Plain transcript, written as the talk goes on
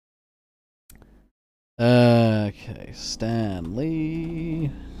Okay, Stanley.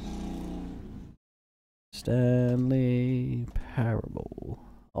 Stanley Parable.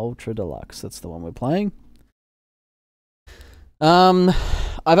 Ultra Deluxe. That's the one we're playing. I've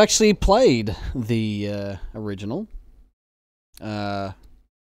actually played the original. Funnily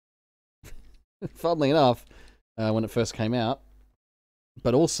enough, when it first came out.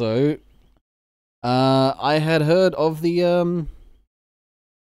 But also, I had heard of the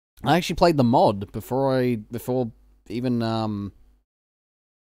I actually played the mod before even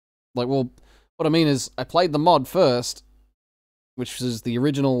like, well, what I mean is I played the mod first, which is the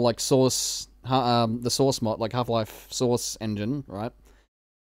original like source the source mod, like Half-Life Source engine, right?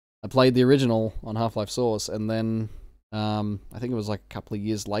 I played the original on Half-Life Source, and then I think it was like a couple of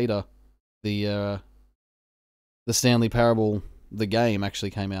years later the Stanley Parable, the game, actually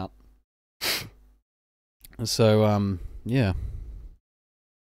came out. So yeah.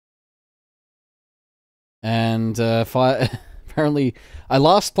 And apparently, I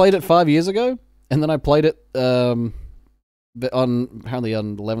last played it 5 years ago, and then I played it apparently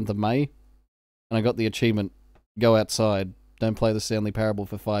on 11th of May, and I got the achievement, go outside, don't play the Stanley Parable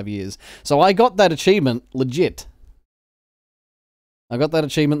for 5 years. So I got that achievement legit. I got that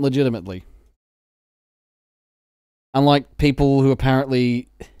achievement legitimately. Unlike people who apparently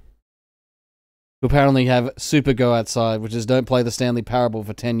have super go outside, which is don't play the Stanley Parable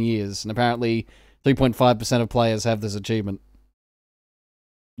for 10 years, and apparently 3.5% of players have this achievement.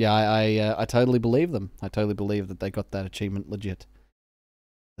 Yeah, I totally believe them. I totally believe that they got that achievement legit.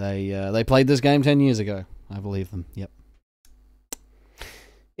 They played this game 10 years ago. I believe them. Yep.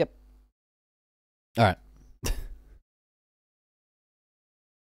 Yep. All right.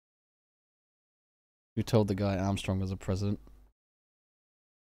 Who told the guy Armstrong was a president?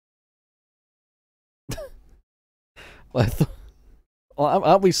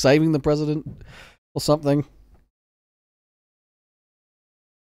 Aren't we saving the president or something?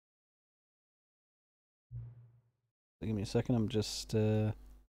 Give me a second. I'm just there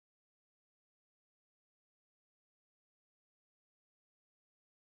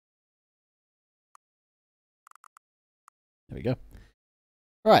we go.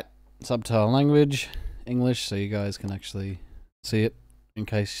 All right. Subtitle language, English, so you guys can actually see it in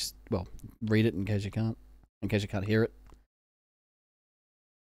case, well, read it in case you can't hear it.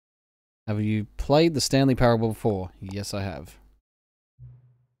 Have you played the Stanley Parable before? Yes, I have.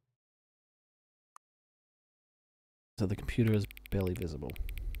 So the computer is barely visible.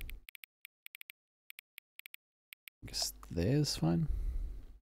 I guess there's fine.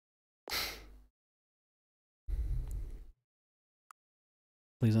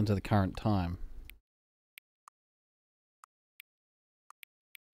 Please enter the current time.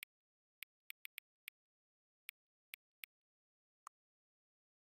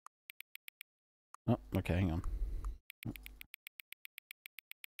 Oh, okay, hang on.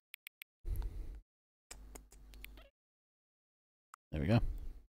 There we go.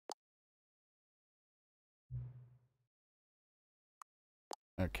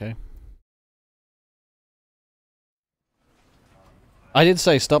 Okay. I did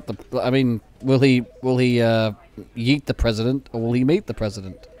say stop the... I mean, will he yeet the president, or will he meet the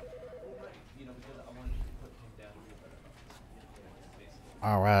president?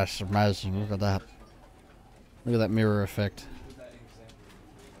 Oh, that's amazing. Look at that. Look at that mirror effect.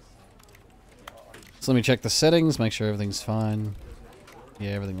 So let me check the settings, make sure everything's fine. Yeah,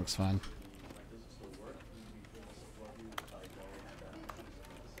 everything looks fine.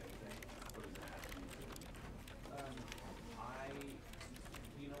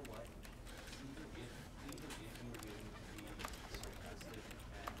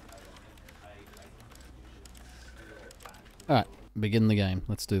 Alright, begin the game.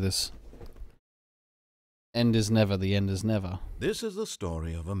 Let's do this. End is never, the end is never. This is the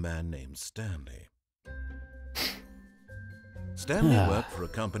story of a man named Stanley. Stanley worked for a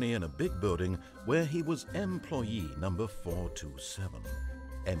company in a big building where he was employee number 427.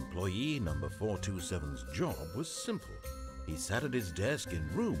 Employee number 427's job was simple. He sat at his desk in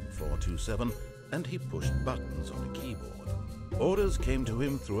room 427 and he pushed buttons on a keyboard. Orders came to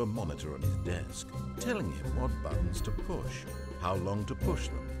him through a monitor on his desk, telling him what buttons to push, how long to push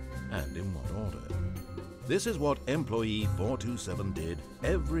them, and in what order. This is what employee 427 did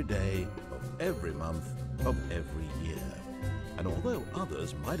every day of every month of every year. And although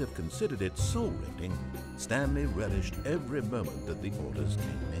others might have considered it soul-rending, Stanley relished every moment that the orders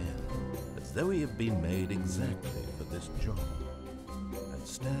came in, as though he had been made exactly for this job. And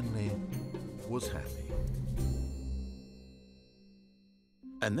Stanley was happy.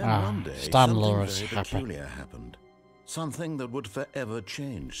 And then one day, something very peculiar happened. Something that would forever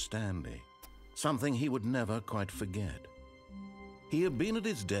change Stanley. something he would never quite forget. He had been at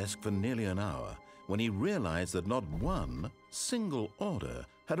his desk for nearly an hour when he realized that not one single order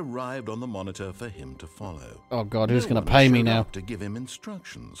had arrived on the monitor for him to follow. Oh God, who's going No to one pay me showed now? up to give him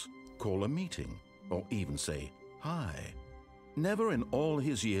instructions, call a meeting, or even say hi. Never in all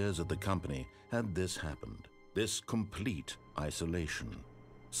his years at the company had this happened, this complete isolation.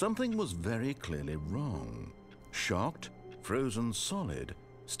 Something was very clearly wrong. Shocked, frozen solid,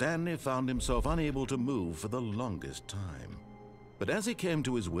 Stanley found himself unable to move for the longest time. But as he came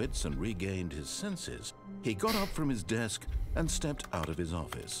to his wits and regained his senses, he got up from his desk and stepped out of his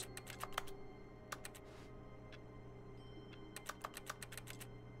office.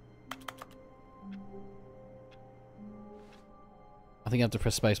 I think I have to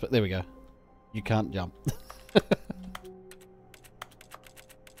press space, but there we go. You can't jump.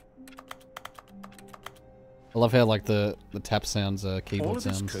 I love how like the tap sounds are keyboard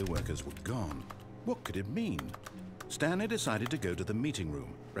sounds. All of his co-workers were gone. What could it mean? Stanley decided to go to the meeting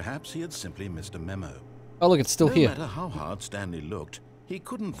room. Perhaps he had simply missed a memo. Oh look, it's still here. No matter how hard Stanley looked, he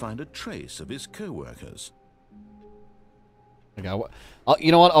couldn't find a trace of his co-workers. Okay,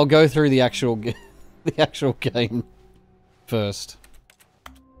 you know what? I'll go through the actual the actual game first.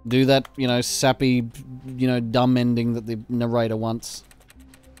 Do that, you know, sappy, you know, dumb ending that the narrator wants.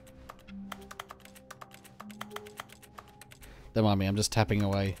 Don't mind me, I'm just tapping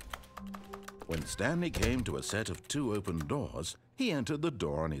away. When Stanley came to a set of 2 open doors, he entered the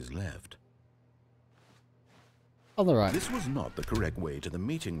door on his left. On the right. This was not the correct way to the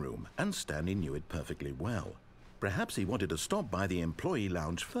meeting room, and Stanley knew it perfectly well. Perhaps he wanted to stop by the employee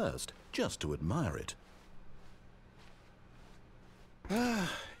lounge first, just to admire it. Ah,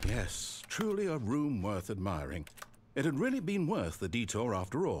 yes, truly a room worth admiring. It had really been worth the detour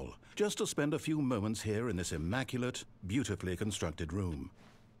after all, just to spend a few moments here in this immaculate, beautifully constructed room.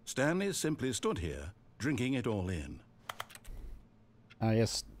 Stanley simply stood here, drinking it all in. Ah,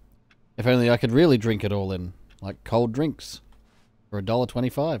 yes. If only I could really drink it all in, like cold drinks, for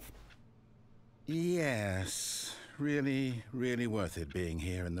 $1.25. Yes, really, really worth it being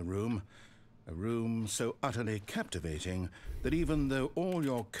here in the room. A room so utterly captivating that even though all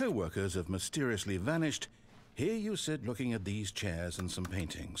your co-workers have mysteriously vanished, here you sit looking at these chairs and some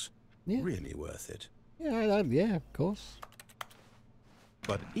paintings. Yeah. Really worth it. Yeah, yeah, of course.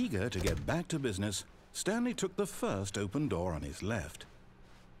 But eager to get back to business, Stanley took the first open door on his left.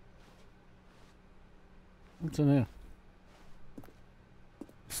 What's in there?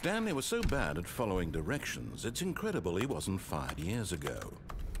 Stanley was so bad at following directions, it's incredible he wasn't fired years ago.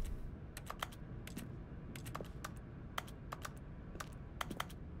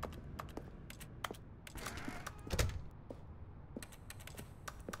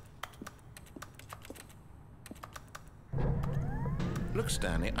 Look,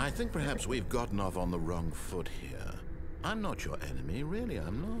 Stanley, I think perhaps we've gotten off on the wrong foot here. I'm not your enemy, really,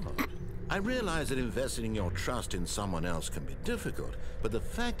 I'm not. I realize that investing your trust in someone else can be difficult, but the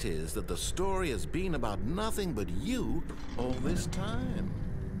fact is that the story has been about nothing but you all this time.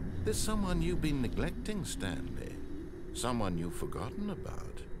 There's someone you've been neglecting, Stanley. Someone you've forgotten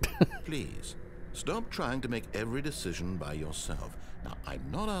about. Please, stop trying to make every decision by yourself. Now, I'm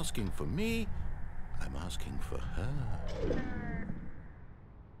not asking for me, I'm asking for her.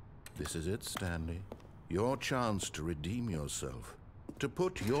 This is it, Stanley. Your chance to redeem yourself. To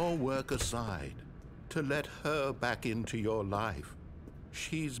put your work aside. To let her back into your life.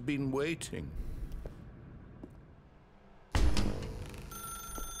 She's been waiting.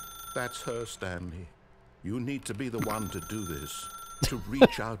 That's her, Stanley. You need to be the one to do this. To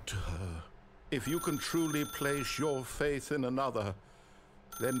reach out to her. If you can truly place your faith in another,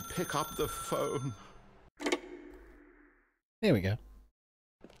 then pick up the phone. There we go.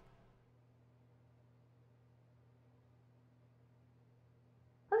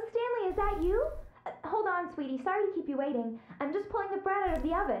 Oh, Stanley, is that you? Hold on, sweetie. Sorry to keep you waiting. I'm just pulling the bread out of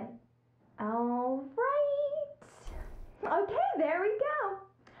the oven. All right. Okay, there we go.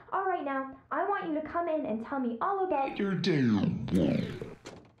 All right, now, I want you to come in and tell me all about your day.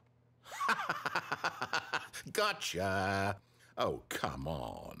 Gotcha. Oh, come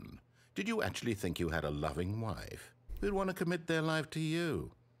on. Did you actually think you had a loving wife who'd want to commit their life to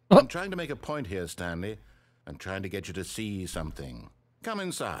you? I'm trying to make a point here, Stanley. I'm trying to get you to see something. Come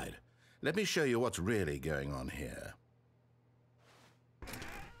inside. Let me show you what's really going on here.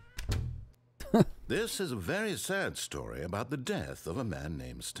 This is a very sad story about the death of a man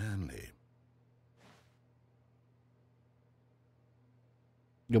named Stanley.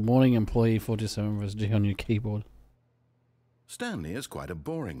 Good morning, employee 47 press G on your keyboard. Stanley is quite a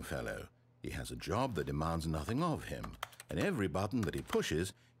boring fellow. He has a job that demands nothing of him. and every button that he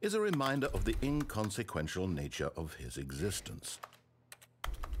pushes is a reminder of the inconsequential nature of his existence.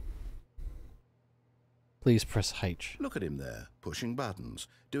 Please press H. Look at him there, pushing buttons,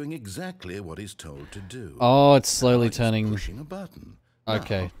 doing exactly what he's told to do. Oh, it's slowly Now turning... he's pushing a button.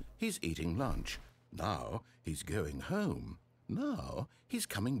 Okay. Now he's eating lunch. Now he's going home. Now he's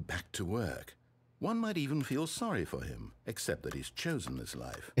coming back to work. One might even feel sorry for him, except that he's chosen this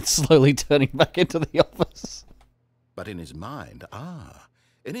life. It's slowly turning back into the office. But in his mind,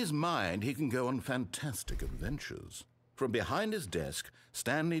 in his mind he can go on fantastic adventures. From behind his desk,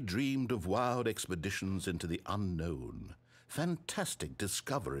 Stanley dreamed of wild expeditions into the unknown, fantastic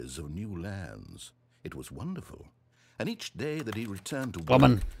discoveries of new lands. It was wonderful. And each day that he returned to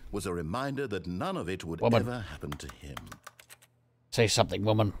work was a reminder that none of it would ever happen to him. Say something,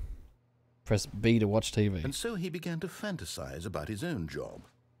 woman. Press B to watch TV. And so he began to fantasize about his own job.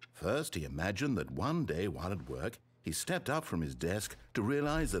 First, he imagined that one day while at work, he stepped up from his desk to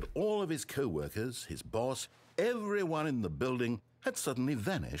realize that all of his co-workers, his boss, everyone in the building had suddenly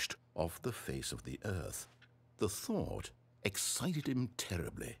vanished off the face of the earth. The thought excited him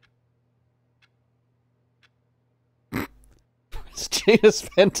terribly. It's G to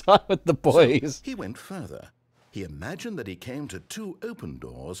spend time with the boys. So he went further. He imagined that he came to two open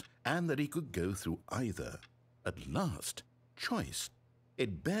doors and that he could go through either. At last, choice.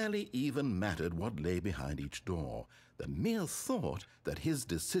 It barely even mattered what lay behind each door. The mere thought that his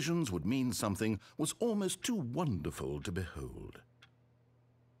decisions would mean something was almost too wonderful to behold.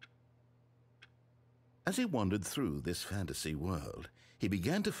 As he wandered through this fantasy world, he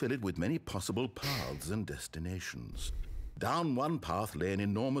began to fill it with many possible paths and destinations. Down one path lay an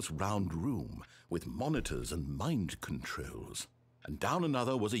enormous round room with monitors and mind controls. And down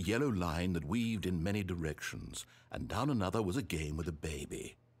another was a yellow line that weaved in many directions. And down another was a game with a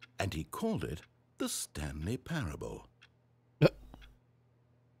baby. And he called it the Stanley Parable.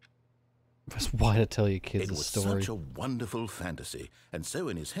 Press Y to tell your kids the It was story. such a wonderful fantasy, and so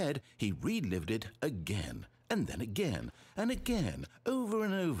in his head he relived it again, and then again, and again, over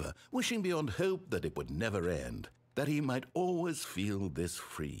and over, wishing beyond hope that it would never end, that he might always feel this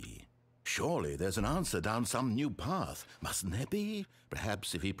free. Surely there's an answer down some new path, mustn't there be?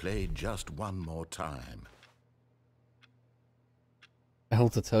 Perhaps if he played just one more time. L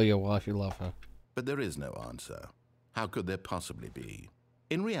to tell your wife you love her. But there is no answer. How could there possibly be?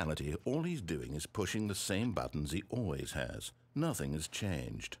 In reality, all he's doing is pushing the same buttons he always has. Nothing has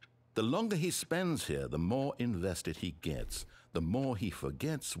changed. The longer he spends here, the more invested he gets, the more he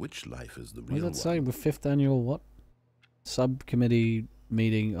forgets which life is the real one. What does that say? With 5th annual what? Subcommittee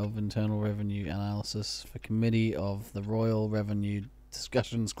meeting of Internal Revenue Analysis for Committee of the Royal Revenue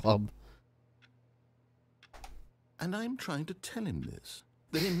Discussions Club. And I'm trying to tell him this,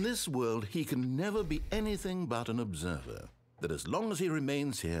 that in this world he can never be anything but an observer, that as long as he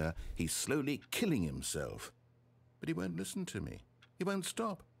remains here, he's slowly killing himself. But he won't listen to me. He won't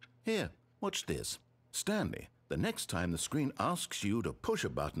stop. Here, watch this. Stanley, the next time the screen asks you to push a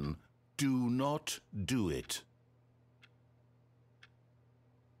button, do not do it.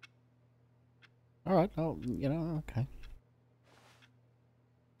 Alright, oh, you know, okay.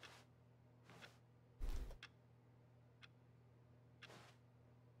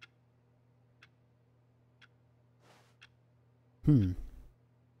 Something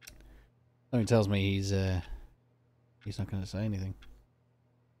tells me he's not going to say anything.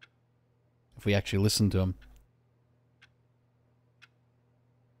 If we actually listen to him.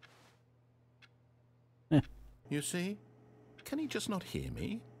 You see? Can he just not hear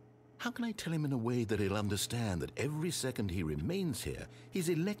me? How can I tell him in a way that he'll understand that every second he remains here, he's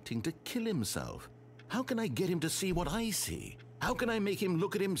electing to kill himself? How can I get him to see what I see? How can I make him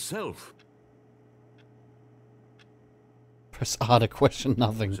look at himself? Press R to question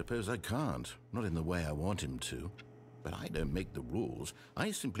nothing. I suppose I can't, not in the way I want him to. But I don't make the rules. I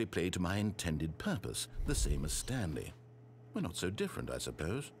simply play to my intended purpose, the same as Stanley. We're not so different, I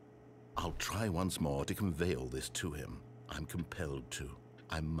suppose. I'll try once more to convey all this to him. I'm compelled to.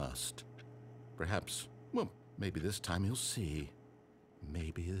 I must. Perhaps, well, maybe this time he'll see.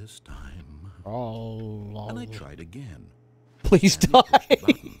 Maybe this time. Oh, And I tried again. please Stanley pushed the die.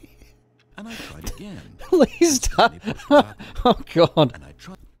 button. And I tried again. Please die. Stanley pushed the button. Oh, God. And I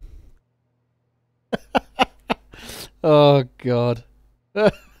tried. Oh, God.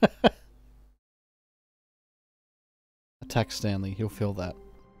 Attack Stanley. He'll feel that.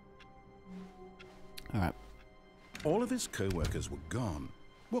 Alright. All of his co-workers were gone.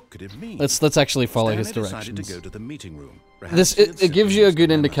 What could it mean? Let's actually follow his Stanley directions. decided to go to the meeting room. This it gives you a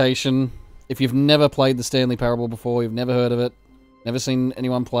good indication. If you've never played the Stanley Parable before, you've never heard of it, never seen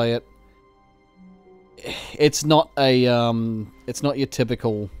anyone play it, it's not it's not your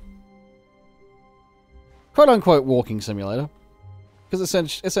typical quote unquote walking simulator, because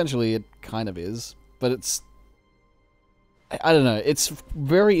essentially it kind of is, but it's, I don't know, it's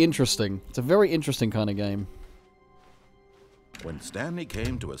very interesting. It's a very interesting kind of game. When Stanley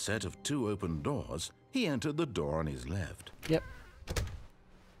came to a set of 2 open doors, he entered the door on his left. Yep.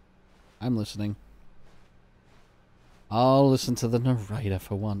 I'm listening. I'll listen to the narrator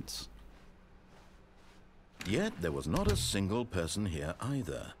for once. Yet there was not a single person here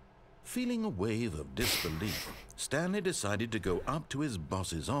either. Feeling a wave of disbelief, Stanley decided to go up to his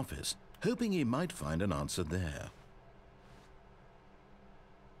boss's office, hoping he might find an answer there.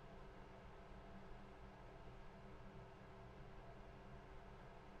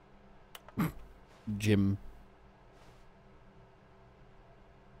 Jim.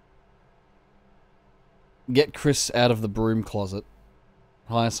 Get Chris out of the broom closet.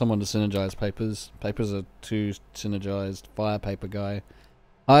 Hire someone to synergize papers. Papers are too synergized. Fire paper guy.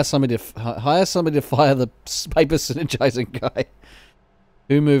 Hire somebody to fire the paper synergizing guy.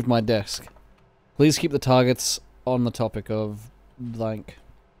 Who moved my desk? Please keep the targets on the topic of blank.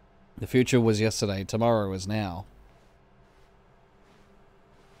 The future was yesterday. Tomorrow is now.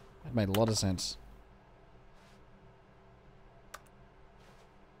 That made a lot of sense.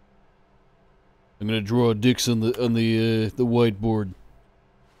 I'm gonna draw dicks on the whiteboard.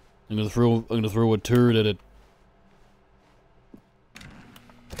 I'm gonna throw a turd at it.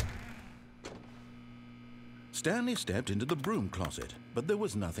 Stanley stepped into the broom closet, but there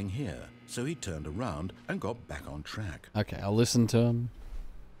was nothing here, so he turned around and got back on track. Okay, I'll listen to him.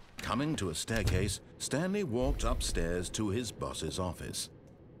 Coming to a staircase, Stanley walked upstairs to his boss's office.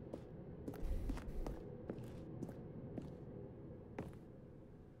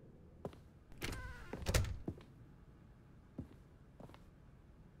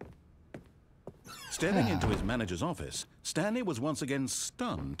 Stepping into his manager's office, Stanley was once again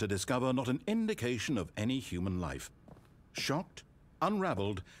stunned to discover not an indication of any human life. Shocked,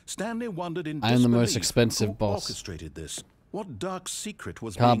 unraveled, Stanley wondered in disbelief I am the most expensive who boss. orchestrated this. What dark secret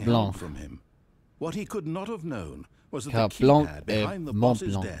was Carte being held blanche. from him? What he could not have known was that Carte the blanche keypad behind the et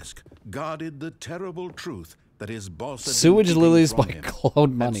boss's Mont Blanc. desk guarded the terrible truth that his boss had Sewage been keeping lilies from by him.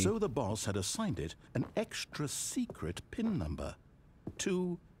 Claude Money. And so the boss had assigned it an extra secret PIN number,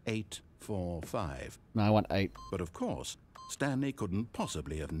 2845. No, I want 8. But of course, Stanley couldn't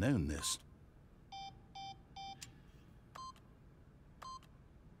possibly have known this.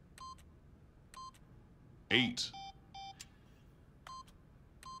 Eight.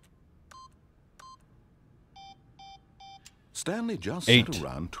 Stanley just 8. sat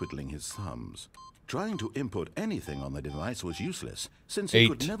around twiddling his thumbs. Trying to input anything on the device was useless, since he 8.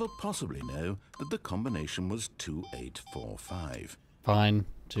 could never possibly know that the combination was 2845. Fine.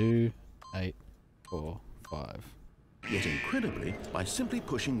 2, 8, 4, 5. Yet incredibly, by simply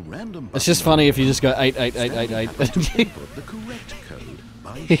pushing random It's just buttons funny if you on just go 8, 8, 8, Stanley 8, 8. happened to input the correct code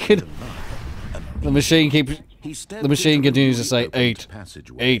by He sheer could- luck. The machine keeps. He stepped The machine into continues to newly say opened 8,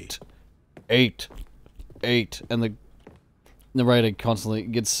 passageway. 8, 8, 8, and the narrator constantly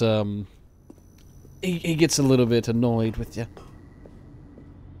gets he gets a little bit annoyed with you.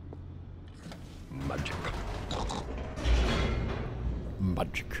 Magic.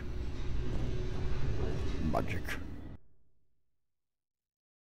 Magic. Magic.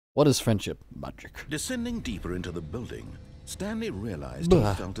 What is friendship? Magic. Descending deeper into the building, Stanley realized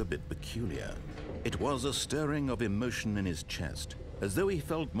Blah. he felt a bit peculiar. It was a stirring of emotion in his chest, as though he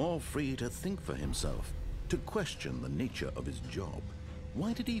felt more free to think for himself, to question the nature of his job.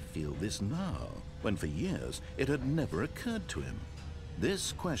 Why did he feel this now, when for years it had never occurred to him?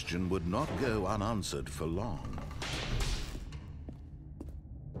 This question would not go unanswered for long.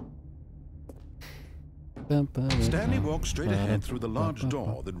 Stanley walked straight ahead through the large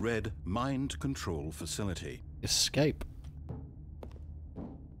door that read Mind Control Facility. Escape.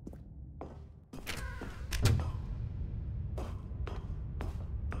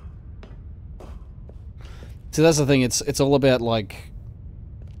 See, that's the thing. It's all about like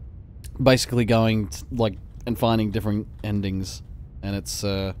basically going like and finding different endings, and it's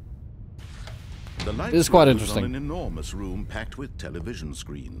The light It's quite rose interesting. on an enormous room packed with television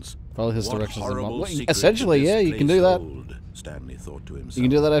screens. follow his What directions. And horrible well, secret essentially, did this yeah, you can place do that. hold? Stanley thought to himself. You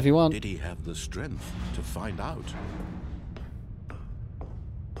can do that if you want. Did he have the strength to find out?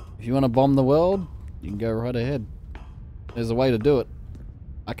 If you want to bomb the world, you can go right ahead. There's a way to do it.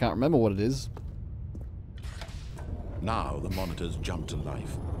 I can't remember what it is. Now the monitors jumped to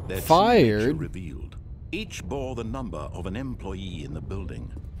life. Their true Fired? nature revealed. Each bore the number of an employee in the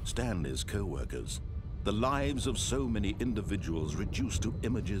building, Stanley's co-workers. The lives of so many individuals reduced to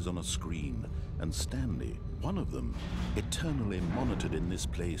images on a screen, and Stanley, one of them, eternally monitored in this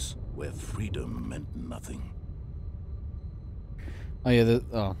place where freedom meant nothing. Oh yeah,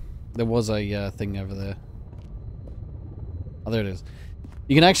 there was a thing over there. Oh, there it is.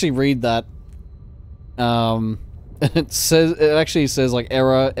 You can actually read that. It actually says like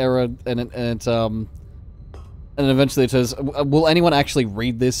error, and eventually it says, will anyone actually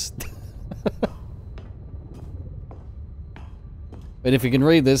read this? But if you can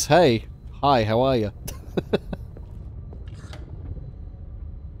read this, hey, hi, how are you?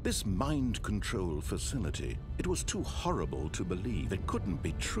 This mind control facility, it was too horrible to believe. It couldn't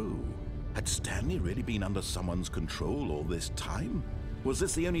be true. Had Stanley really been under someone's control all this time? Was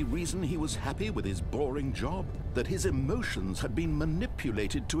this the only reason he was happy with his boring job? That his emotions had been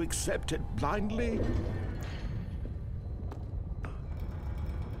manipulated to accept it blindly?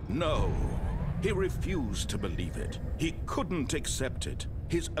 No. He refused to believe it. He couldn't accept it.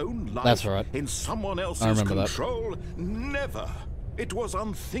 His own life That's right. in someone I else's remember that. control? Never. It was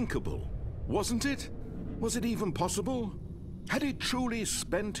unthinkable, wasn't it? Was it even possible? Had he truly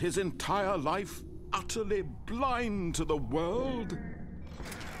spent his entire life utterly blind to the world?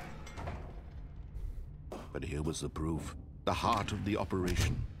 But here was the proof. The heart of the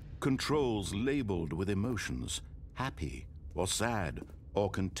operation. Controls labeled with emotions. Happy, or sad, or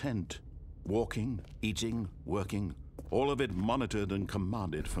content. Walking, eating, working. All of it monitored and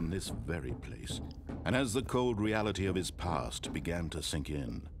commanded from this very place. And as the cold reality of his past began to sink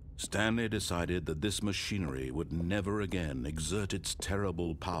in, Stanley decided that this machinery would never again exert its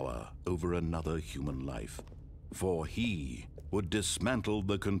terrible power over another human life. For he would dismantle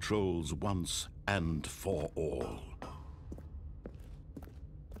the controls once and for all.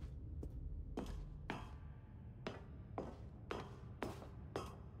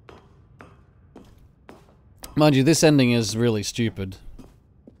 Mind you, this ending is really stupid.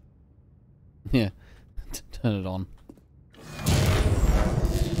 Yeah. Turn it on.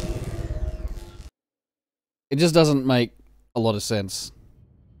 It just doesn't make a lot of sense.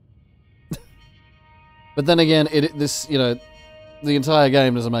 But then again, the entire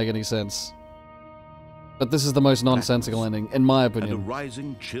game doesn't make any sense. But this is the most nonsensical ending, in my And a opinion.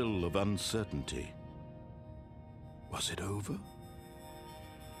 rising chill of uncertainty. Was it over?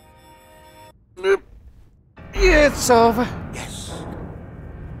 It's over. Yes.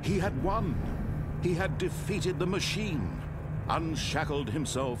 He had won. He had defeated the machine. Unshackled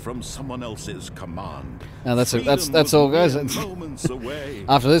himself from someone else's command. Now that's it. Freedom That's was all, guys. mere moments away.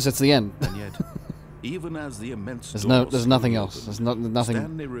 After this, it's the end. And yet, even as the immense There's door nothing slowly else. opened, There's nothing.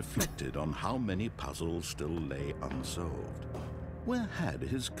 Stanley reflected on how many puzzles still lay unsolved. Where had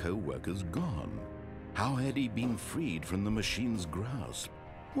his co-workers gone? How had he been freed from the machine's grasp?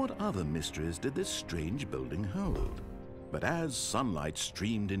 What other mysteries did this strange building hold? But as sunlight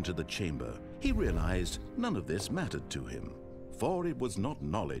streamed into the chamber, he realized none of this mattered to him. For it was not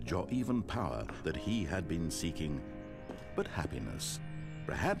knowledge or even power that he had been seeking, but happiness.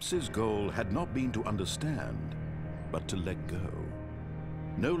 Perhaps his goal had not been to understand, but to let go.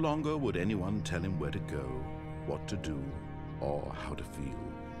 No longer would anyone tell him where to go, what to do, or how to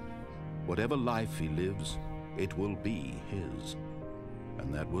feel. Whatever life he lives, it will be his.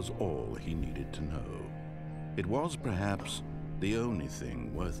 And that was all he needed to know. It was perhaps the only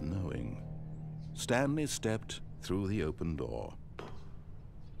thing worth knowing. Stanley stepped through the open door.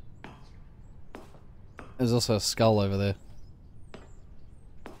 There's also a skull over there.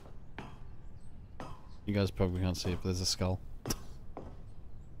 You guys probably can't see it, but there's a skull.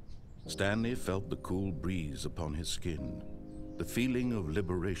 Stanley felt the cool breeze upon his skin, the feeling of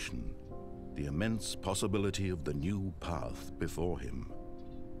liberation, the immense possibility of the new path before him.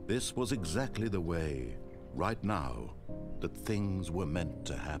 This was exactly the way, right now, that things were meant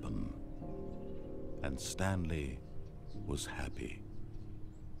to happen. And Stanley was happy.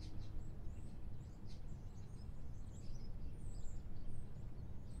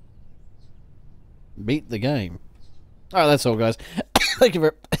 Beat the game. Alright, that's all, guys. Thank you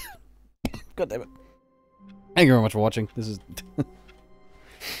very... God damn it. Thank you very much for watching. This is...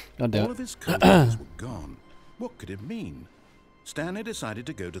 God damn All it. of his co-workers were gone. What could it mean? Stanley decided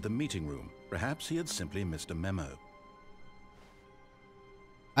to go to the meeting room. Perhaps he had simply missed a memo.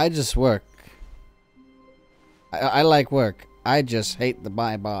 I just work. I like work. I just hate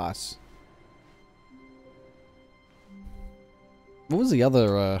my boss. What was the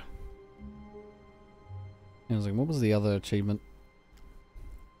other, I was like, what was the other achievement?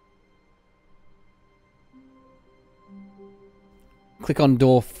 Click on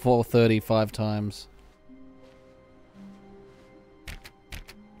door 430 5 times.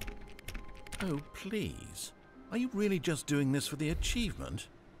 Oh, please. Are you really just doing this for the achievement?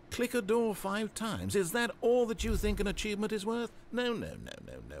 Click a door 5 times. Is that all that you think an achievement is worth? No, no, no,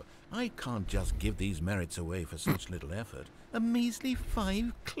 no, no. I can't just give these merits away for such little effort. A measly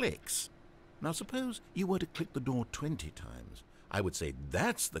 5 clicks. Now suppose you were to click the door 20 times. I would say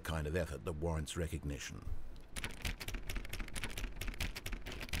that's the kind of effort that warrants recognition.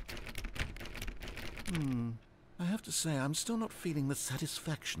 I have to say, I'm still not feeling the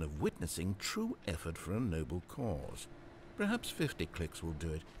satisfaction of witnessing true effort for a noble cause. Perhaps 50 clicks will do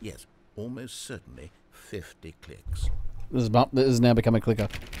it. Yes, almost certainly 50 clicks. This has now become a clicker.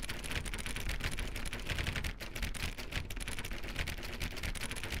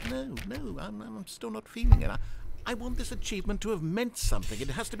 No, I'm still not feeling it. I want this achievement to have meant something. It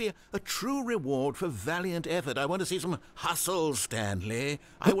has to be a true reward for valiant effort. I want to see some hustle, Stanley.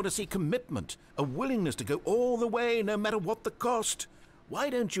 I want to see commitment, a willingness to go all the way, no matter what the cost. Why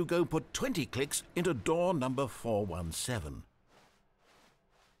don't you go put 20 clicks into door number 417?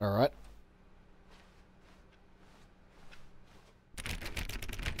 All right.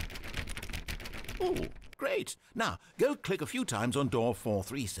 Oh, great. Now, go click a few times on door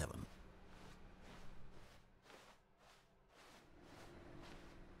 437.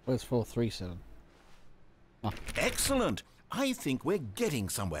 Where's 437? Oh. Excellent. I think we're getting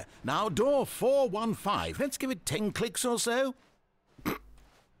somewhere. Now, door 415. Let's give it 10 clicks or so.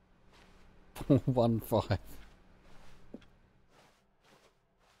 415.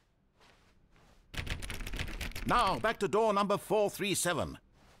 Now, back to door number 437.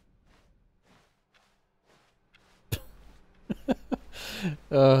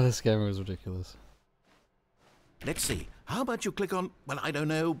 Oh, this game was ridiculous. Let's see. How about you click on, well, I don't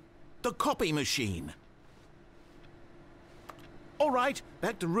know, the copy machine? All right,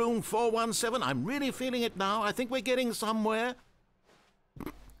 back to room 417. I'm really feeling it now. I think we're getting somewhere.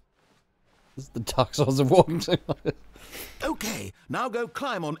 This is the Dark Souls of walking simulator. Okay, now go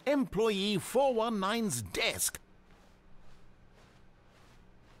climb on employee 419's desk.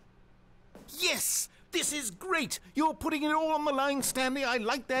 Yes! This is great! You're putting it all on the line, Stanley. I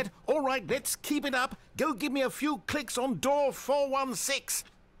like that. All right, let's keep it up. Go give me a few clicks on door 416.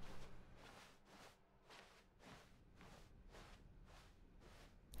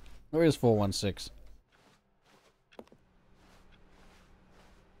 Where is 416?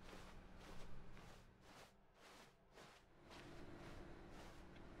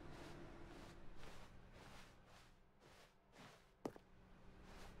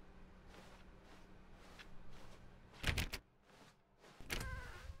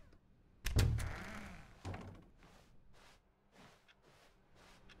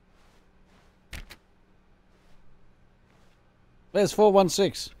 Where's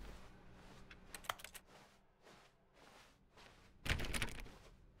 416?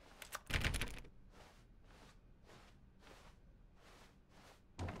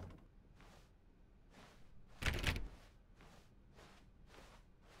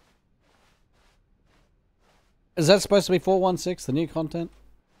 Is that supposed to be 416, the new content?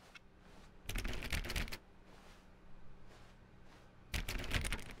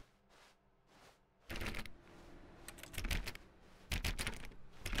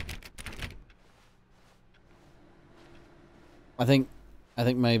 I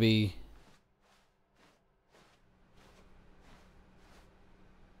think maybe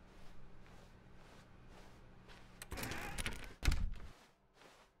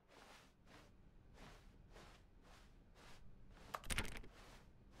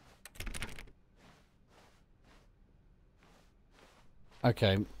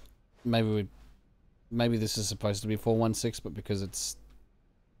okay, maybe this is supposed to be 416, but because it's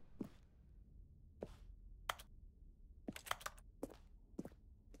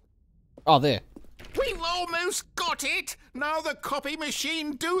oh, there. We've almost got it! Now the copy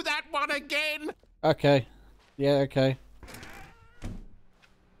machine, do that one again! Okay. Yeah, okay.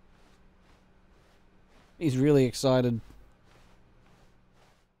 He's really excited.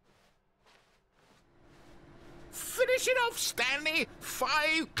 Finish it off, Stanley!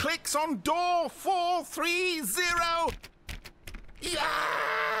 5 clicks on door 430!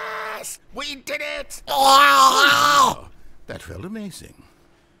 Yes! We did it! Oh, that felt amazing.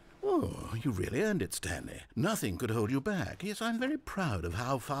 Oh, you really earned it, Stanley. Nothing could hold you back. Yes, I'm very proud of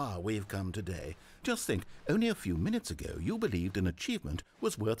how far we've come today. Just think, only a few minutes ago you believed an achievement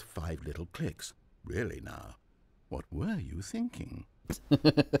was worth 5 little clicks. Really now, what were you thinking?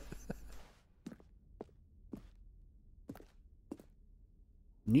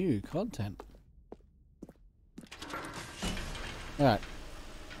 New content. Alright.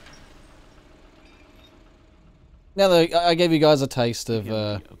 Now that I gave you guys a taste of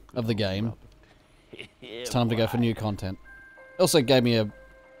the game, It's time to go for new content. It also gave me a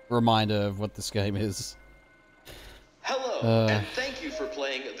reminder of what this game is. Hello, and thank you for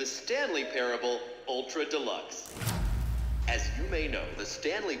playing the Stanley Parable Ultra Deluxe. As you may know, the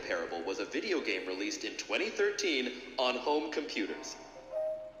Stanley Parable was a video game released in 2013 on home computers.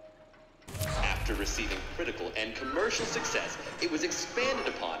 After receiving critical and commercial success, it was expanded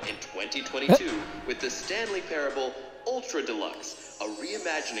upon in 2022 with the Stanley Parable Ultra Deluxe, a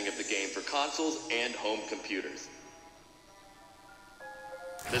reimagining of the game for consoles and home computers.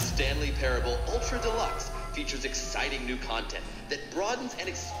 The Stanley Parable Ultra Deluxe features exciting new content that broadens and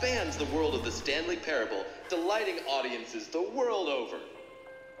expands the world of the Stanley Parable, delighting audiences the world over.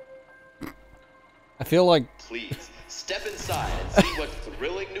 I feel like... Please, step inside and see what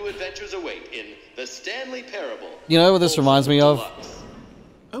thrilling new adventures await in the Stanley Parable. You know what this reminds me of? Deluxe.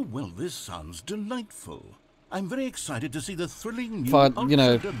 Oh, well, this sounds delightful. I'm very excited to see the thrilling new You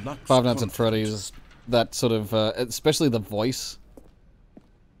know, Ultra Deluxe Five Nights at content. Freddy's, that sort of, especially the voice.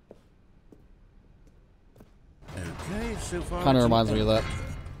 Okay, so far Kinda it's reminds me of that.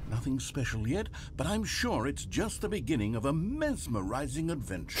 Nothing special yet, but I'm sure it's just the beginning of a mesmerizing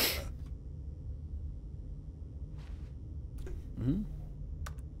adventure.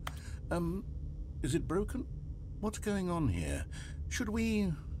 Is it broken? What's going on here? Should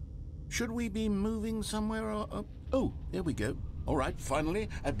we be moving somewhere or... Oh, there we go. All right, finally,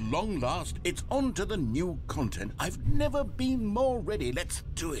 at long last, it's on to the new content. I've never been more ready. Let's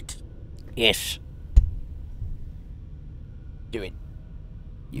do it. Yes. Do it.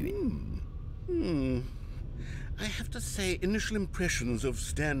 I have to say, initial impressions of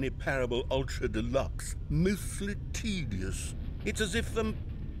Stanley Parable Ultra Deluxe, mostly tedious. It's as if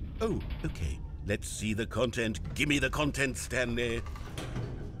Oh, okay. Let's see the content. Give me the content, Stanley.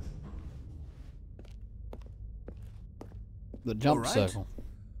 The jump All right. circle.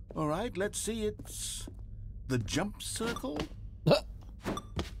 All right, let's see. It's the jump circle.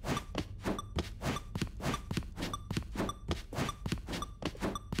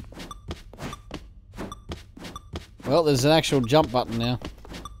 Well, there's an actual jump button now.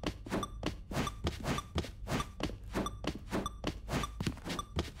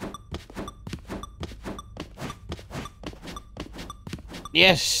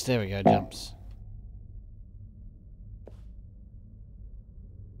 Yes, there we go, jumps.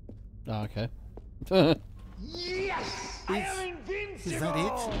 Oh, okay. Yes! I am invincible! Is that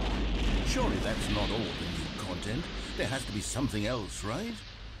it? Surely that's not all the new content. There has to be something else, right?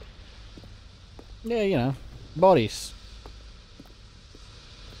 Yeah, you know, bodies.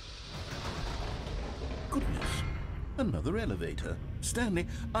 Goodness, another elevator. Stanley,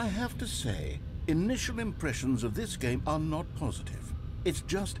 I have to say, initial impressions of this game are not positive. It's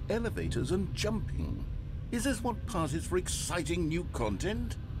just elevators and jumping. Is this what passes for exciting new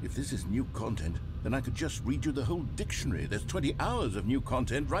content? If this is new content, then I could just read you the whole dictionary. There's 20 hours of new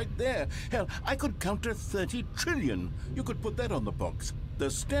content right there. Hell, I could count to 30 trillion. You could put that on the box. The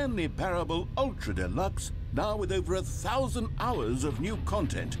Stanley Parable Ultra Deluxe, now with over 1,000 hours of new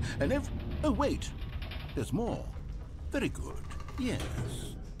content. And oh, wait. There's more. Very good. Yes.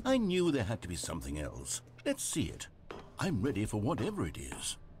 I knew there had to be something else. Let's see it. I'm ready for whatever it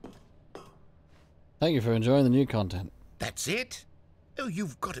is. Thank you for enjoying the new content. That's it? Oh,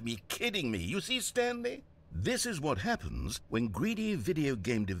 you've got to be kidding me. You see, Stanley? This is what happens when greedy video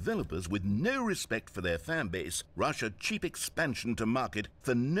game developers with no respect for their fan base rush a cheap expansion to market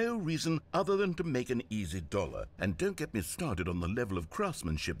for no reason other than to make an easy dollar. And don't get me started on the level of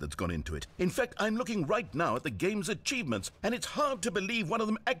craftsmanship that's gone into it. In fact, I'm looking right now at the game's achievements, and it's hard to believe one of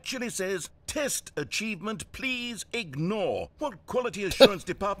them actually says, "Test achievement, please ignore." What quality assurance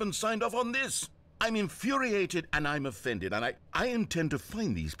department signed off on this? I'm infuriated and I'm offended, and I intend to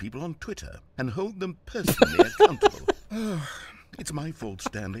find these people on Twitter and hold them personally accountable. It's my fault,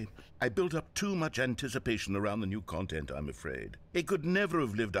 Stanley. I built up too much anticipation around the new content, I'm afraid. It could never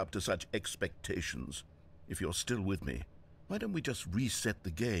have lived up to such expectations. If you're still with me, why don't we just reset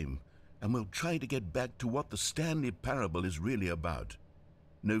the game and we'll try to get back to what the Stanley Parable is really about.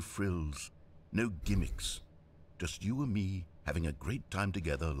 No frills, no gimmicks. Just you and me having a great time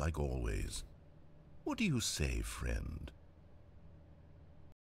together like always. What do you say, friend?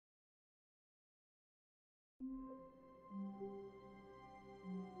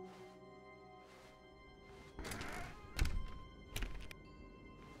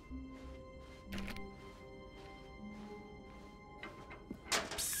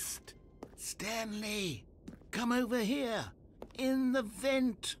 Psst! Stanley! Come over here! In the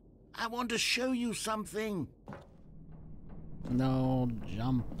vent! I want to show you something! No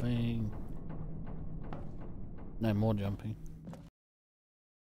jumping. No more jumping.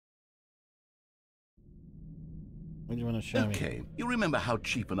 What do you want to show me? Okay, you remember how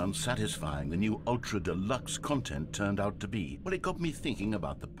cheap and unsatisfying the new Ultra Deluxe content turned out to be? Well, it got me thinking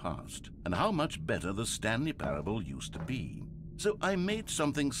about the past, and how much better the Stanley Parable used to be. So I made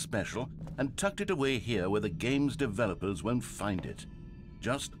something special and tucked it away here where the game's developers won't find it.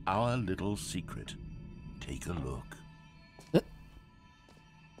 Just our little secret. Take a look.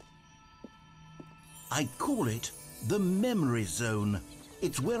 I call it the Memory Zone.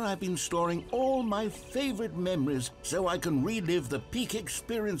 It's where I've been storing all my favorite memories so I can relive the peak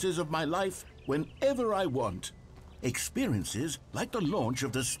experiences of my life whenever I want. Experiences like the launch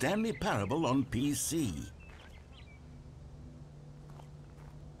of the Stanley Parable on PC.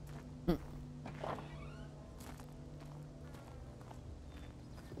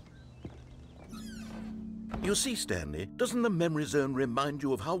 You see, Stanley, doesn't the Memory Zone remind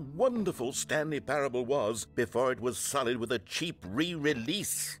you of how wonderful Stanley Parable was before it was sullied with a cheap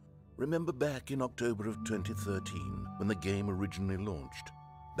re-release? Remember back in October of 2013, when the game originally launched?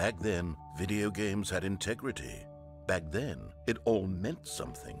 Back then, video games had integrity. Back then, it all meant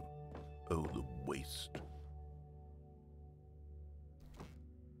something. Oh, the waste.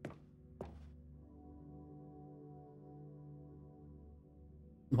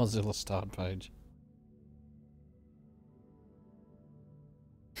 Mozilla start page.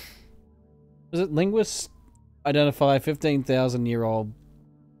 Was it linguists identify 15,000-year-old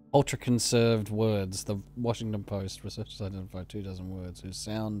ultra-conserved words? The Washington Post researchers identified 24 words whose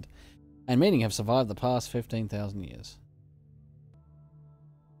sound and meaning have survived the past 15,000 years.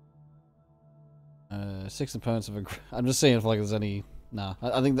 6 opponents of a... I'm just seeing if like there's any... Nah,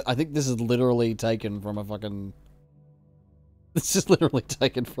 I think this is literally taken from a fucking... This is literally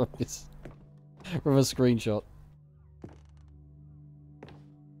taken from this... from a screenshot.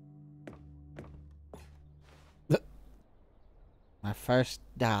 My first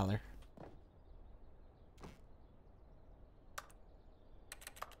dollar.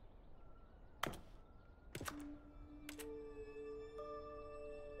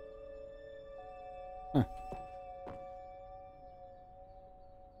 Huh.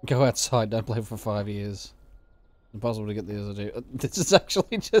 Go outside, don't play for 5 years. Impossible to get the other two. This is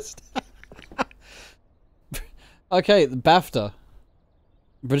actually just... Okay, the BAFTA.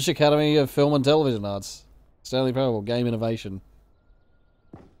 British Academy of Film and Television Arts. Stanley Parable, Game Innovation.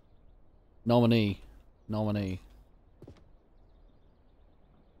 Nominee.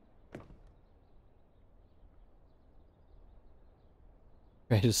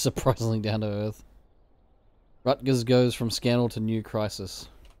 Creators surprisingly down to earth. Rutgers goes from scandal to new crisis.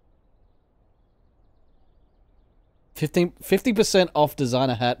 50% off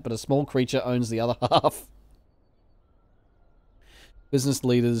designer hat, but a small creature owns the other half. Business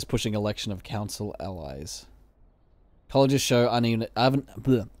leaders pushing election of council allies. Colleges show uneven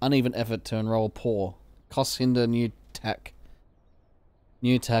effort to enroll poor. Costs hinder new tack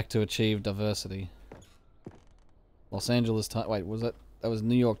to achieve diversity. Los Angeles Times. Wait, was that was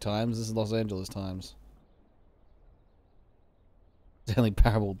New York Times? This is Los Angeles Times. Stanley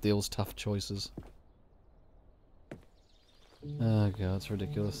Parable deals tough choices. Oh god, it's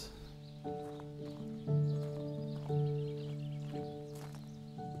ridiculous.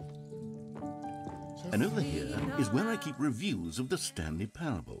 And over here is where I keep reviews of the Stanley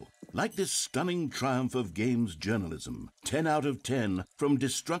Parable. Like this stunning triumph of games journalism. 10 out of 10 from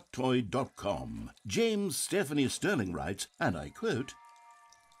Destructoid.com. James Stephanie Sterling writes, and I quote,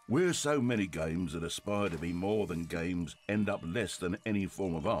 "Where so many games that aspire to be more than games end up less than any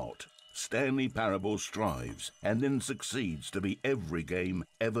form of art, Stanley Parable strives and then succeeds to be every game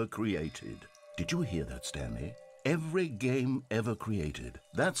ever created." Did you hear that, Stanley? Every game ever created.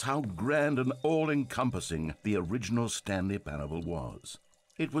 That's how grand and all-encompassing the original Stanley Parable was.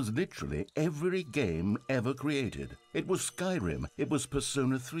 It was literally every game ever created. It was Skyrim, it was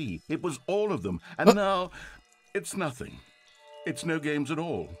Persona 3, it was all of them, and now it's nothing. It's no games at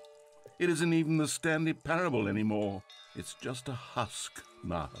all. It isn't even the Stanley Parable anymore. It's just a husk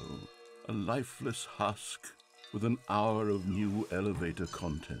now. A lifeless husk with an hour of new elevator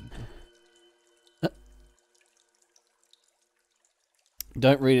content.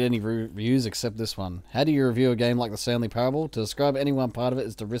 Don't read any reviews except this one. How do you review a game like the Stanley Parable? To describe any one part of it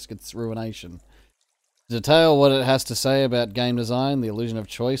is to risk its ruination. To detail what it has to say about game design, the illusion of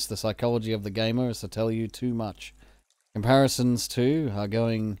choice, the psychology of the gamer is to tell you too much. Comparisons, too, are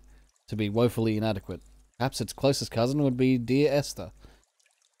going to be woefully inadequate. Perhaps its closest cousin would be Dear Esther.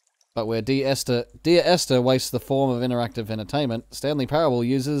 But where Dear Esther wastes the form of interactive entertainment, Stanley Parable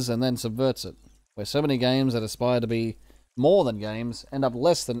uses and then subverts it. Where so many games that aspire to be more than games end up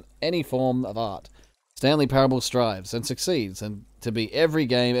less than any form of art, Stanley Parable strives and succeeds and to be every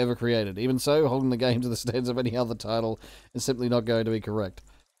game ever created. Even so, holding the game to the standards of any other title is simply not going to be correct.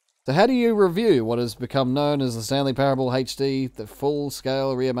 So how do you review what has become known as the Stanley Parable HD, the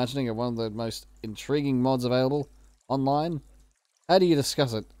full-scale reimagining of one of the most intriguing mods available online? How do you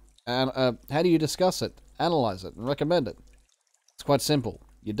discuss it? And how do you discuss it, analyze it, and recommend it? It's quite simple.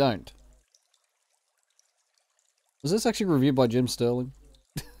 You don't. Was this actually reviewed by Jim Sterling?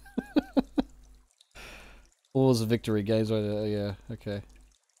 Or was it Victory Games? Yeah, okay.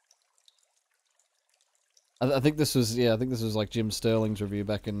 I think this was like Jim Sterling's review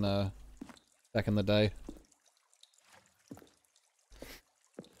back in the day.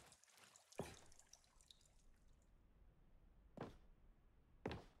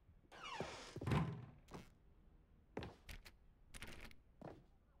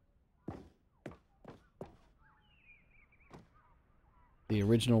 The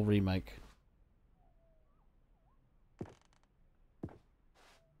original remake.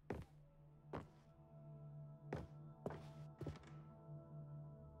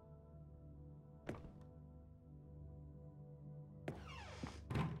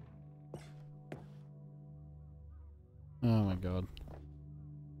 Oh my god.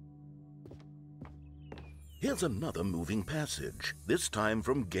 Here's another moving passage, this time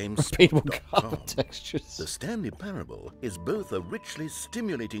from Repeatable carbon GameSpot.com. textures. The Stanley Parable is both a richly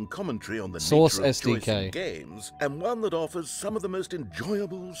stimulating commentary on the Source nature of choice SDK. in games, and one that offers some of the most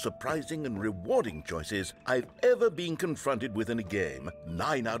enjoyable, surprising, and rewarding choices I've ever been confronted with in a game.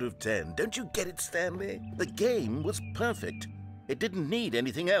 9 out of 10. Don't you get it, Stanley? The game was perfect. It didn't need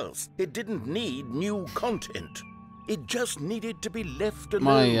anything else. It didn't need new content. It just needed to be left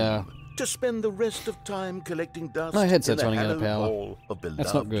alone. To spend the rest of time collecting dust My headset's in the running out of hallowed power. hall of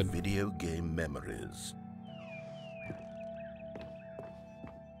That's not beloved good. video game memories.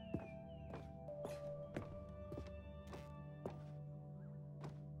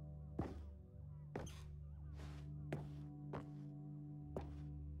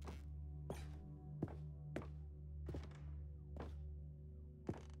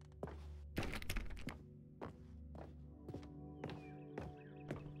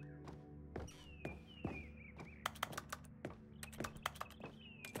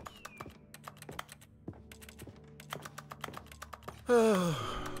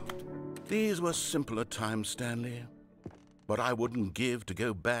 These were simpler times, Stanley. But I wouldn't give to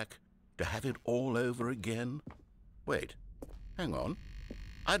go back, to have it all over again. Wait, hang on.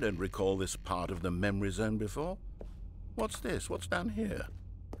 I don't recall this part of the memory zone before. What's this? What's down here?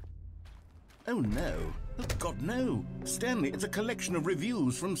 Oh no. Oh God, no. Stanley, it's a collection of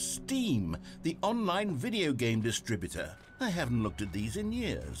reviews from Steam, the online video game distributor. I haven't looked at these in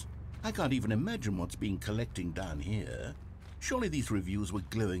years. I can't even imagine what's been collecting down here. Surely these reviews were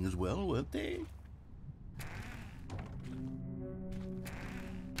glowing as well, weren't they?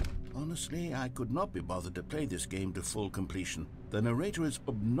 Honestly, I could not be bothered to play this game to full completion. The narrator is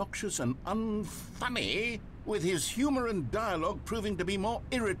obnoxious and unfunny, with his humor and dialogue proving to be more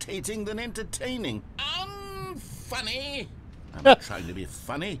irritating than entertaining. Unfunny! I'm not trying to be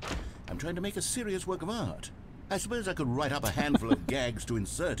funny. I'm trying to make a serious work of art. I suppose I could write up a handful of gags to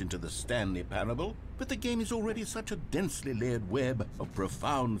insert into the Stanley Parable, but the game is already such a densely layered web of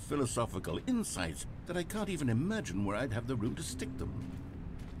profound philosophical insights that I can't even imagine where I'd have the room to stick them.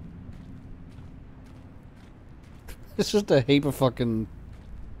 It's just a heap of fucking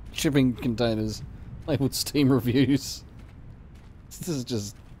shipping containers labeled Steam reviews. This is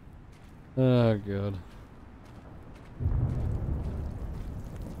just... Oh god.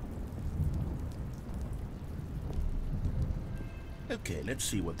 Okay, let's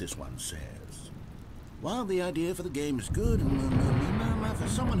see what this one says. While the idea for the game is good, for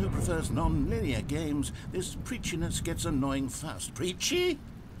someone who prefers non-linear games, this preachiness gets annoying fast. Preachy?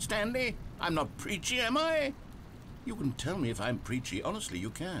 Stanley? I'm not preachy, am I? You can tell me if I'm preachy. Honestly, you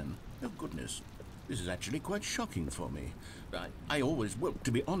can. Oh, goodness. This is actually quite shocking for me. Well,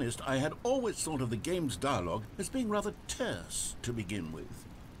 to be honest, I had always thought of the game's dialogue as being rather terse to begin with.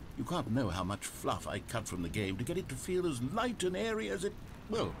 You can't know how much fluff I cut from the game to get it to feel as light and airy as it...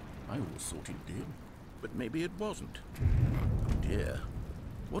 Well, I always thought it did. But maybe it wasn't. Oh dear.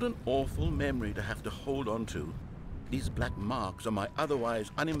 What an awful memory to have to hold on to. These black marks on my otherwise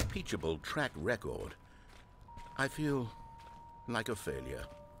unimpeachable track record. I feel like a failure.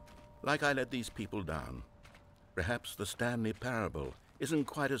 Like I let these people down. Perhaps the Stanley Parable isn't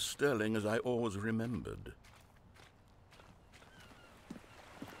quite as sterling as I always remembered.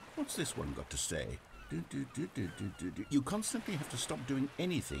 What's this one got to say? You constantly have to stop doing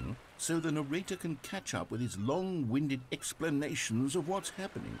anything so the narrator can catch up with his long-winded explanations of what's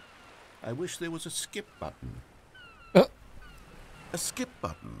happening. I wish there was a skip button. A skip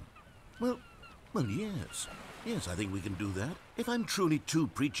button? Well, yes. Yes, I think we can do that. If I'm truly too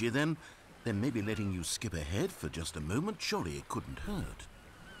preachy, then maybe letting you skip ahead for just a moment, surely it couldn't hurt.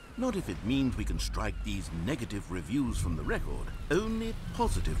 Not if it means we can strike these negative reviews from the record. Only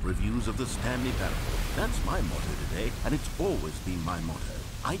positive reviews of the Stanley Parable. That's my motto today, and it's always been my motto.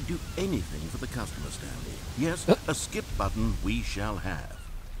 I'd do anything for the customer, Stanley. Yes, a skip button we shall have.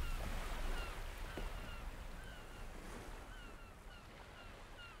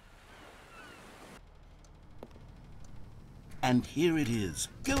 And here it is.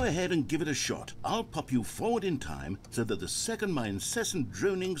 Go ahead and give it a shot. I'll pop you forward in time so that the second my incessant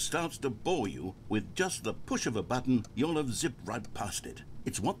droning starts to bore you, with just the push of a button, you'll have zipped right past it.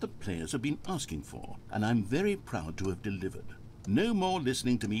 It's what the players have been asking for, and I'm very proud to have delivered. No more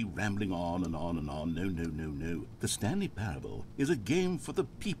listening to me rambling on and on and on. No, no, no, no. The Stanley Parable is a game for the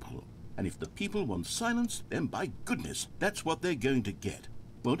people. And if the people want silence, then by goodness, that's what they're going to get.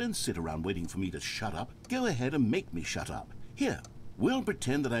 Well, don't sit around waiting for me to shut up. Go ahead and make me shut up. Here, we'll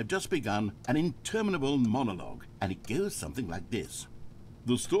pretend that I've just begun an interminable monologue, and it goes something like this.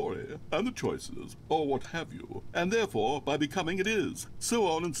 The story, and the choices, or what have you, and therefore, by becoming it is, so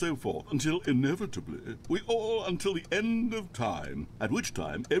on and so forth, until inevitably, we all until the end of time, at which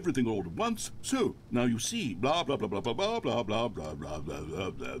time everything all at once, so, now you see, blah, blah, blah, blah, blah, blah, blah, blah, blah, blah, blah,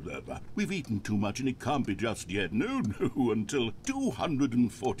 blah, blah, blah, blah. We've eaten too much and it can't be just yet, no, until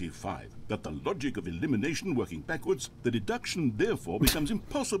 245. That the logic of elimination working backwards, the deduction therefore becomes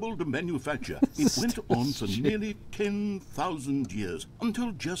impossible to manufacture. It went on for nearly 10,000 years,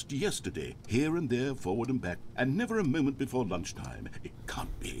 until just yesterday, here and there, forward and back, and never a moment before lunchtime. It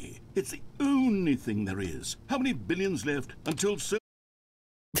can't be. It's the only thing there is. How many billions left until so...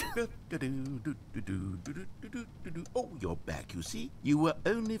 Oh, you're back, you see. You were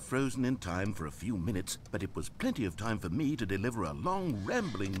only frozen in time for a few minutes, but it was plenty of time for me to deliver a long,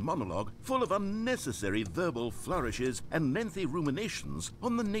 rambling monologue full of unnecessary verbal flourishes and lengthy ruminations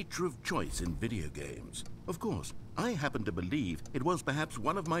on the nature of choice in video games. Of course, I happen to believe it was perhaps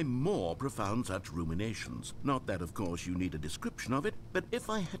one of my more profound such ruminations. Not that, of course, you need a description of it, but if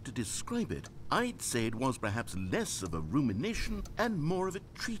I had to describe it, I'd say it was perhaps less of a rumination and more of a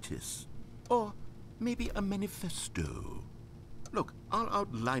treatise. Or maybe a manifesto. Look, I'll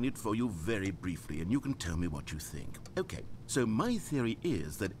outline it for you very briefly, and you can tell me what you think. Okay, so my theory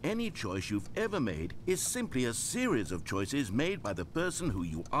is that any choice you've ever made is simply a series of choices made by the person who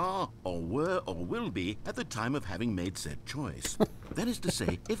you are, or were, or will be at the time of having made said choice. That is to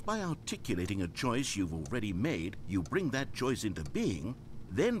say, if by articulating a choice you've already made, you bring that choice into being,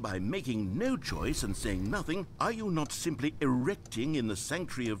 then by making no choice and saying nothing, are you not simply erecting in the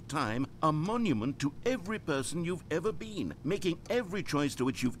sanctuary of time a monument to every person you've ever been, making every choice to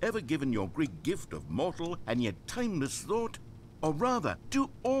which you've ever given your great gift of mortal and yet timeless thought? Or rather, do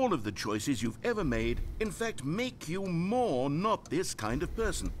all of the choices you've ever made, in fact, make you more not this kind of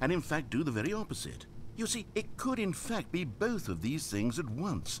person, and in fact do the very opposite? You see, it could in fact be both of these things at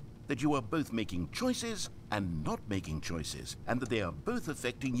once. That you are both making choices and not making choices, and that they are both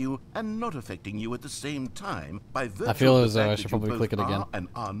affecting you and not affecting you at the same time by virtue I feel of as the though I fact should that you probably click it both again. are and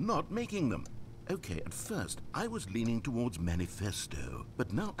are not making them. Okay, at first I was leaning towards manifesto,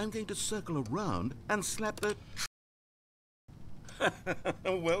 but now I'm going to circle around and slap the...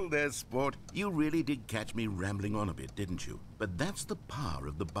 Well there, sport. You really did catch me rambling on a bit, didn't you? But that's the power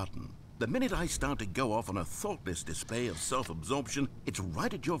of the button. The minute I start to go off on a thoughtless display of self-absorption, it's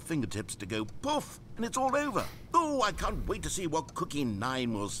right at your fingertips to go poof, and it's all over. Oh, I can't wait to see what Cookie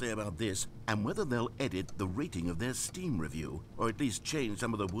 9 will say about this, and whether they'll edit the rating of their Steam review, or at least change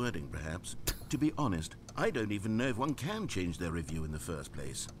some of the wording, perhaps. To be honest, I don't even know if one can change their review in the first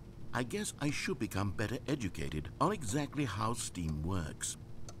place. I guess I should become better educated on exactly how Steam works.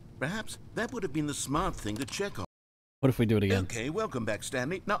 Perhaps that would have been the smart thing to check on. What if we do it again? Okay, welcome back,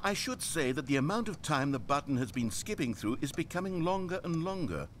 Stanley. Now, I should say that the amount of time the button has been skipping through is becoming longer and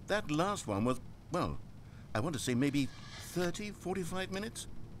longer. That last one was, well, I want to say maybe 30, 45 minutes?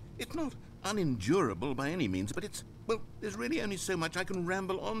 It's not unendurable by any means, but it's, well, there's really only so much I can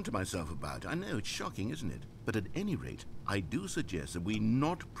ramble on to myself about. I know, it's shocking, isn't it? But at any rate, I do suggest that we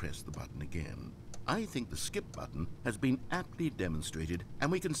not press the button again. I think the skip button has been aptly demonstrated,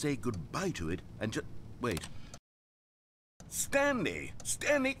 and we can say goodbye to it and just... Wait. Stanley,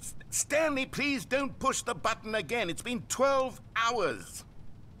 please don't push the button again. It's been 12 hours.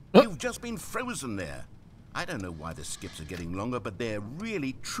 You've just been frozen there. I don't know why the skips are getting longer, but they're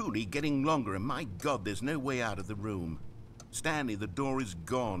really, truly getting longer, and my God, there's no way out of the room. Stanley, the door is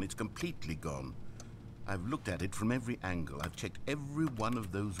gone. It's completely gone. I've looked at it from every angle. I've checked every one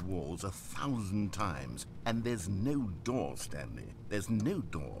of those walls 1,000 times. And there's no door, Stanley. There's no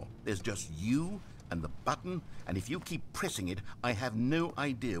door. There's just you and the button, and if you keep pressing it, I have no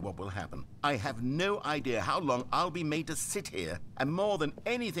idea what will happen. I have no idea how long I'll be made to sit here. And more than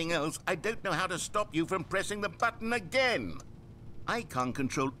anything else, I don't know how to stop you from pressing the button again. I can't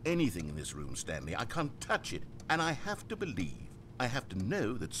control anything in this room, Stanley. I can't touch it. And I have to believe, I have to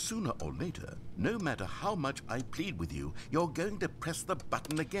know that sooner or later, no matter how much I plead with you, you're going to press the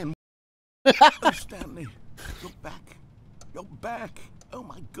button again. Oh, Stanley, you're back. You're back. Oh,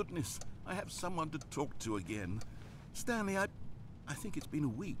 my goodness. I have someone to talk to again. Stanley, I think it's been a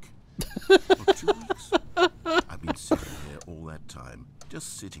week. Or 2 weeks. I've been sitting here all that time.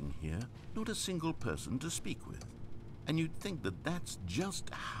 Just sitting here. Not a single person to speak with. And you'd think that that's just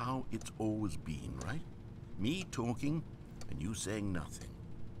how it's always been, right? Me talking and you saying nothing.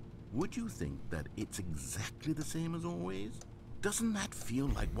 Would you think that it's exactly the same as always? Doesn't that feel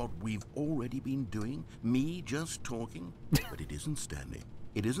like what we've already been doing? Me just talking? But it isn't, Stanley.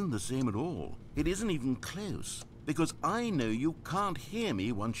 It isn't the same at all. It isn't even close. Because I know you can't hear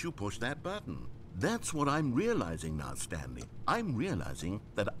me once you push that button. That's what I'm realizing now, Stanley. I'm realizing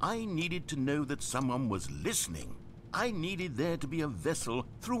that I needed to know that someone was listening. I needed there to be a vessel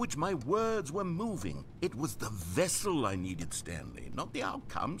through which my words were moving. It was the vessel I needed, Stanley. Not the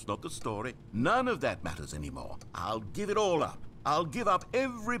outcomes, not the story. None of that matters anymore. I'll give it all up. I'll give up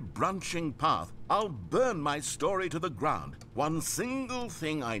every branching path. I'll burn my story to the ground. One single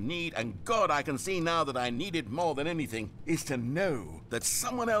thing I need, and God, I can see now that I need it more than anything, is to know that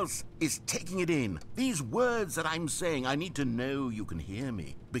someone else is taking it in. These words that I'm saying, I need to know you can hear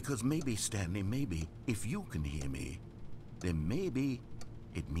me. Because maybe, Stanley, maybe, if you can hear me, then maybe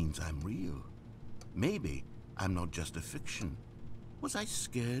it means I'm real. Maybe I'm not just a fiction. Was I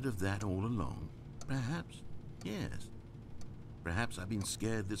scared of that all along? Perhaps, yes. Perhaps I've been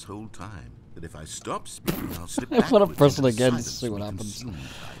scared this whole time, that if I stop speaking, I'll slip backwards. I want to press it into again to silence see what and be happens. consumed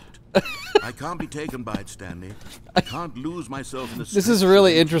by it. I can't be taken by it, Stanley. I can't lose myself in the This is stretch of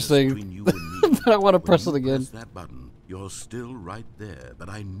really interest interesting. between you and me. But I want to When press you it again. press that button, you're still right there, but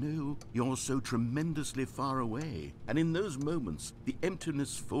I know you're so tremendously far away. And in those moments, the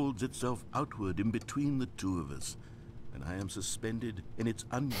emptiness folds itself outward in between the two of us, and I am suspended in its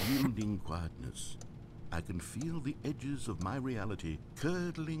unyielding quietness. I can feel the edges of my reality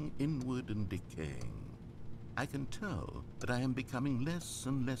curdling inward and decaying. I can tell that I am becoming less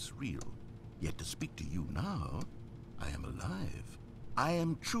and less real. Yet to speak to you now, I am alive. I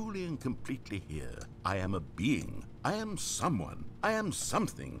am truly and completely here. I am a being. I am someone. I am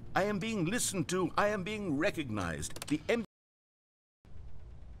something. I am being listened to. I am being recognized. The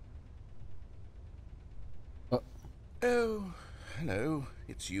Oh, hello.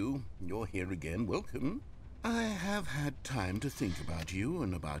 It's you. You're here again. Welcome. I have had time to think about you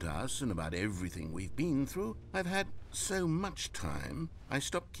and about us and about everything we've been through. I've had so much time, I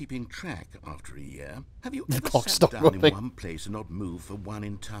stopped keeping track after a year. Have you ever clock sat stopped down moving. in one place and not moved for one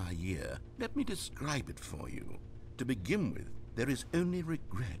entire year? Let me describe it for you. To begin with, there is only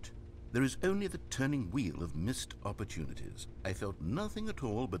regret. There is only the turning wheel of missed opportunities. I felt nothing at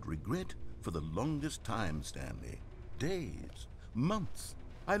all but regret for the longest time, Stanley. Days, months.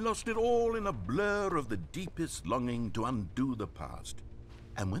 I lost it all in a blur of the deepest longing to undo the past.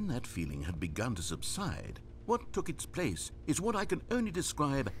 And when that feeling had begun to subside, what took its place is what I can only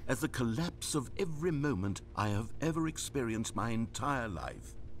describe as the collapse of every moment I have ever experienced my entire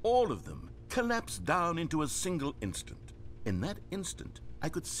life. All of them collapsed down into a single instant. In that instant, I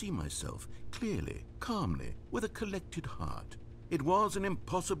could see myself clearly, calmly, with a collected heart. It was an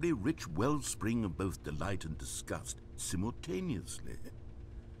impossibly rich wellspring of both delight and disgust simultaneously.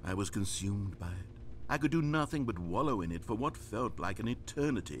 I was consumed by it. I could do nothing but wallow in it for what felt like an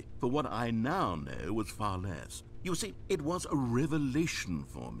eternity, for what I now know was far less. You see, it was a revelation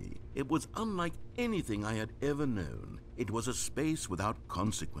for me. It was unlike anything I had ever known. It was a space without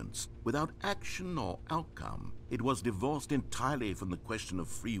consequence, without action or outcome. It was divorced entirely from the question of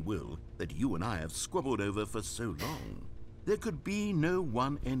free will that you and I have squabbled over for so long. There could be no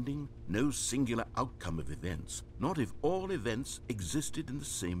one ending, no singular outcome of events, not if all events existed in the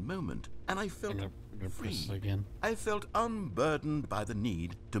same moment. And I felt free. Again. I felt unburdened by the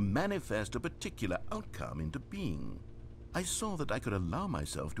need to manifest a particular outcome into being. I saw that I could allow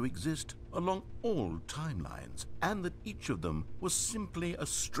myself to exist along all timelines, and that each of them was simply a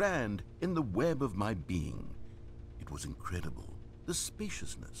strand in the web of my being. It was incredible. The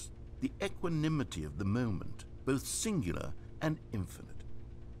spaciousness, the equanimity of the moment, both singular and infinite.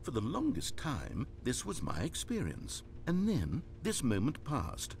 For the longest time, this was my experience. And then this moment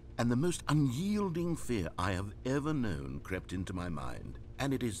passed, and the most unyielding fear I have ever known crept into my mind.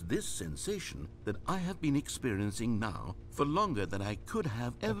 And it is this sensation that I have been experiencing now for longer than I could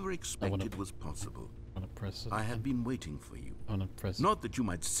have ever expected was possible. I have been waiting for you. Not that you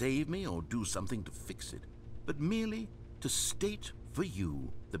might save me or do something to fix it, but merely to state for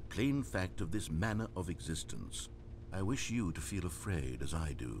you the plain fact of this manner of existence. I wish you to feel afraid as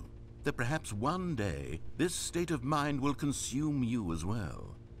I do, that perhaps one day this state of mind will consume you as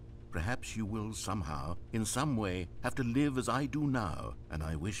well. Perhaps you will somehow, in some way, have to live as I do now, and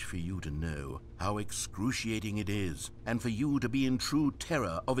I wish for you to know how excruciating it is, and for you to be in true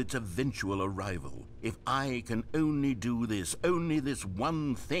terror of its eventual arrival. If I can only do this, only this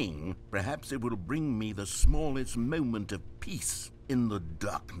one thing, perhaps it will bring me the smallest moment of peace in the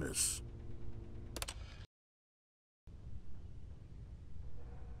darkness.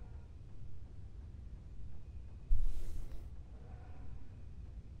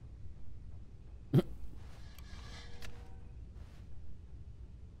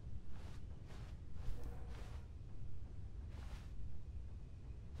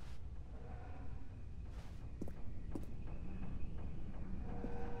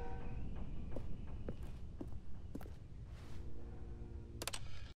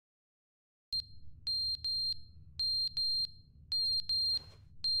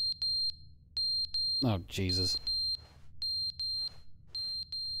 Oh, Jesus.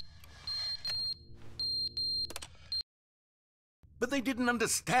 But they didn't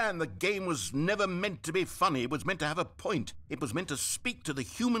understand the game was never meant to be funny. It was meant to have a point. It was meant to speak to the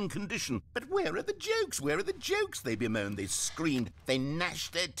human condition. But where are the jokes? Where are the jokes? They bemoaned, they screamed, they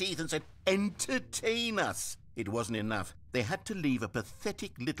gnashed their teeth and said, "Entertain us." It wasn't enough. They had to leave a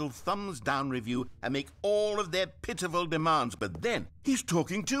pathetic little thumbs-down review and make all of their pitiful demands. But then, "He's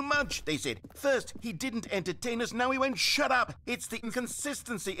talking too much," they said. "First, he didn't entertain us, now he won't shut up." It's the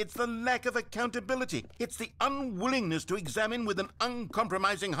inconsistency, it's the lack of accountability, it's the unwillingness to examine with an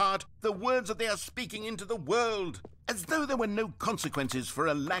uncompromising heart the words that they are speaking into the world. As though there were no consequences for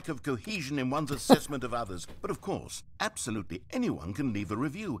a lack of cohesion in one's assessment of others. But of course, absolutely anyone can leave a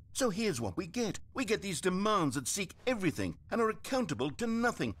review. So here's what we get. We get these demands that seek everything and are accountable to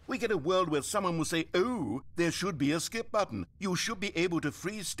nothing. We get a world where someone will say, "Oh, there should be a skip button. You should be able to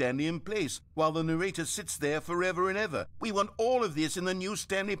freeze Stanley in place," while the narrator sits there forever and ever. We want all of this in the new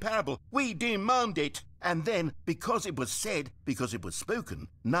Stanley Parable. We demand it. And then, because it was said, because it was spoken,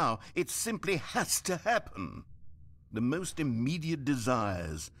 now it simply has to happen. The most immediate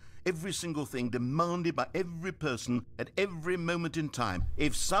desires, every single thing demanded by every person at every moment in time.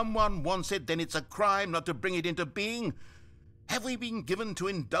 If someone wants it, then it's a crime not to bring it into being. Have we been given to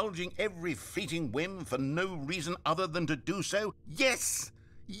indulging every fleeting whim for no reason other than to do so? Yes!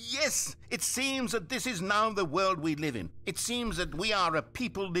 Yes! It seems that this is now the world we live in. It seems that we are a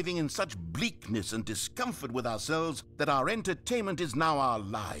people living in such bleakness and discomfort with ourselves that our entertainment is now our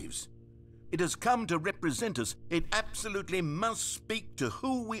lives. It has come to represent us. It absolutely must speak to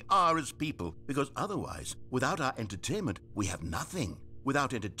who we are as people, because otherwise, without our entertainment, we have nothing.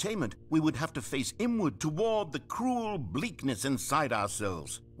 Without entertainment, we would have to face inward toward the cruel bleakness inside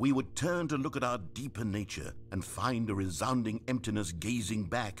ourselves. We would turn to look at our deeper nature and find a resounding emptiness gazing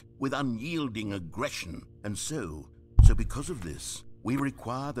back with unyielding aggression. And so because of this, we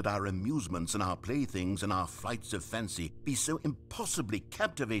require that our amusements and our playthings and our flights of fancy be so impossibly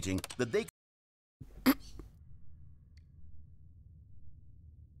captivating that they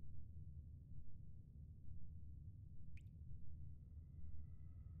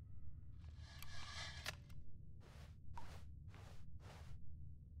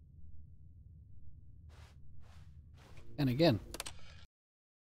And again.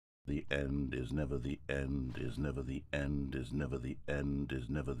 The end is never the end, is never the end, is never the end, is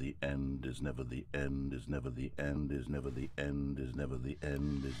never the end, is never the end, is never the end, is never the end, is never the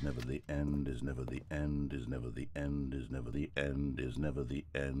end, is never the end, is never the end, is never the end, is never the end, is never the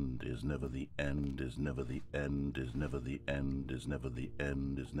end, is never the end, is never the end, is never the end, is never the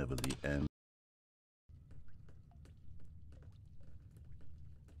end, is never the end.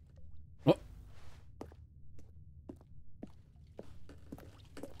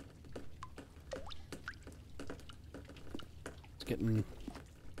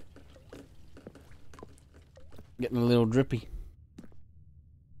 Getting a little drippy.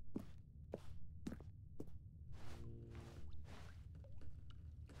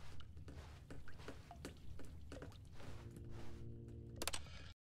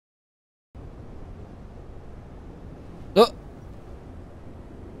 Oh!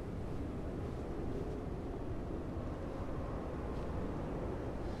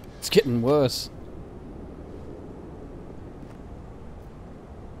 It's getting worse.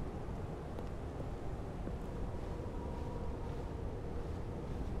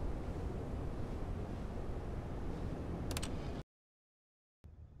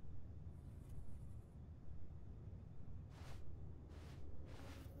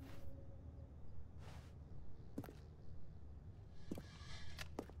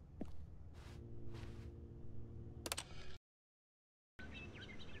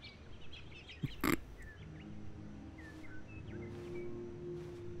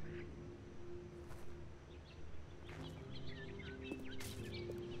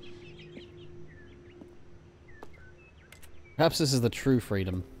 Perhaps this is the true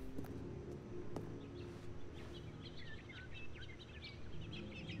freedom.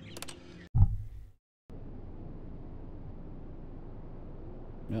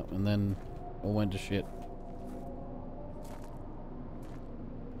 Yep, and then all went to shit.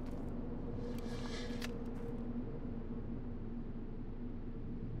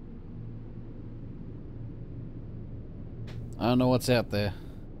 I don't know what's out there.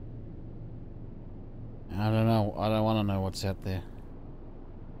 I don't know. I don't want to know what's out there.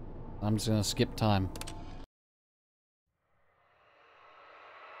 I'm just gonna skip time.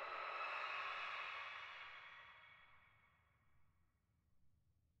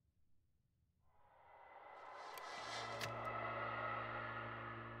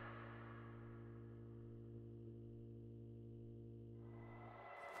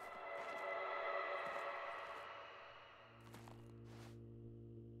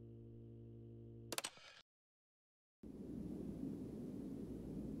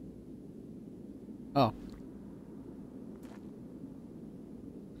 Oh.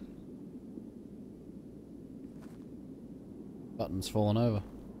 Button's fallen over.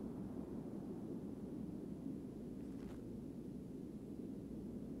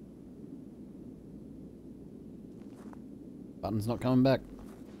 Button's not coming back.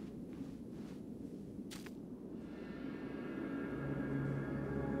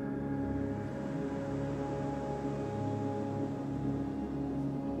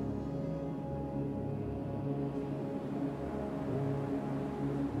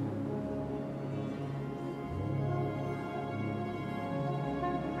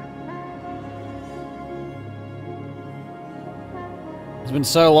 It's been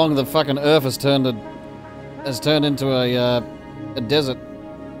so long the fucking Earth has turned into a desert.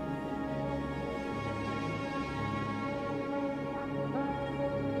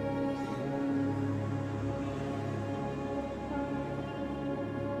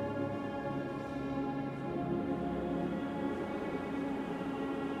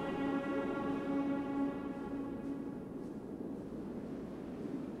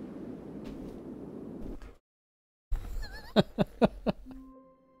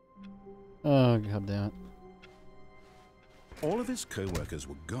 Oh, god damn it. All of his co-workers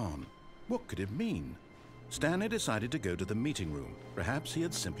were gone. What could it mean? Stanley decided to go to the meeting room. Perhaps he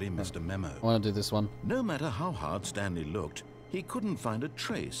had simply missed a memo. I want to do this one. No matter how hard Stanley looked, he couldn't find a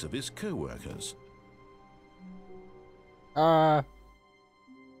trace of his co-workers. Ah.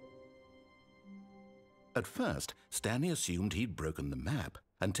 At first, Stanley assumed he'd broken the map,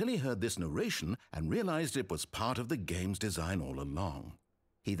 until he heard this narration and realized it was part of the game's design all along.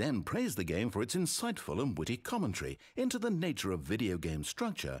 He then praised the game for its insightful and witty commentary into the nature of video game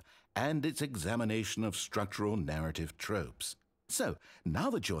structure and its examination of structural narrative tropes. So,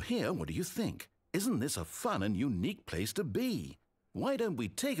 now that you're here, what do you think? Isn't this a fun and unique place to be? Why don't we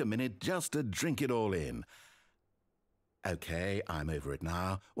take a minute just to drink it all in? Okay, I'm over it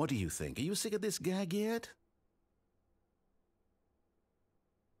now. What do you think? Are you sick of this gag yet?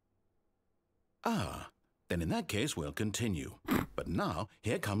 Ah, then in that case we'll continue. But now,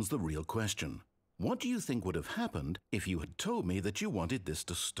 here comes the real question. What do you think would have happened if you had told me that you wanted this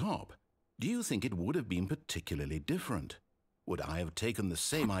to stop? Do you think it would have been particularly different? Would I have taken the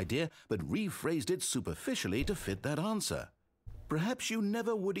same idea but rephrased it superficially to fit that answer? Perhaps you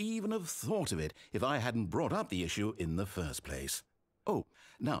never would even have thought of it if I hadn't brought up the issue in the first place. Oh,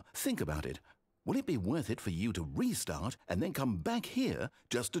 now think about it. Will it be worth it for you to restart and then come back here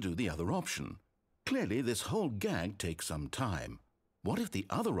just to do the other option? Clearly, this whole gag takes some time. What if the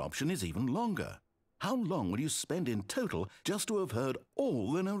other option is even longer? How long will you spend in total just to have heard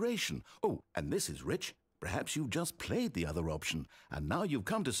all the narration? Oh, and this is rich. Perhaps you've just played the other option, and now you've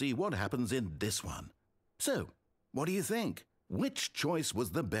come to see what happens in this one. So, what do you think? Which choice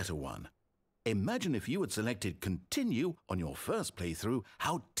was the better one? Imagine if you had selected Continue on your first playthrough,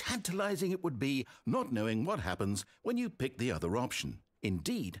 how tantalizing it would be not knowing what happens when you pick the other option.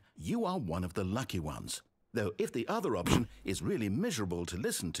 Indeed, you are one of the lucky ones. Though if the other option is really miserable to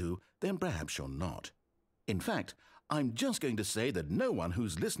listen to, then perhaps you're not. In fact, I'm just going to say that no one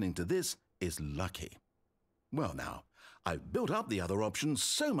who's listening to this is lucky. Well now, I've built up the other option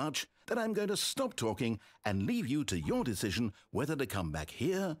so much that I'm going to stop talking and leave you to your decision whether to come back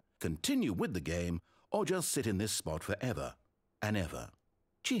here, continue with the game, or just sit in this spot forever and ever.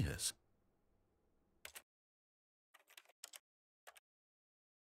 Cheers.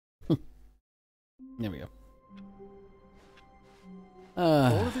 There we go.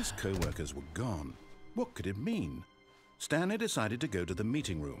 All of his co-workers were gone. What could it mean? Stanley decided to go to the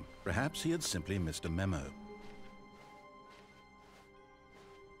meeting room. Perhaps he had simply missed a memo.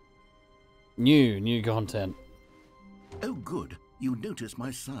 New content. Oh good. You notice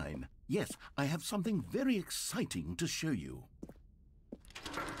my sign. Yes, I have something very exciting to show you.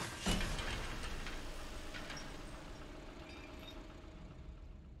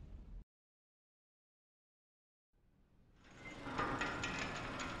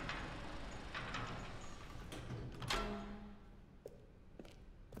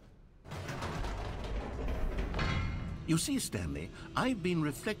 You see, Stanley, I've been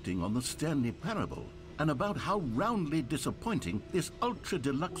reflecting on the Stanley Parable and about how roundly disappointing this Ultra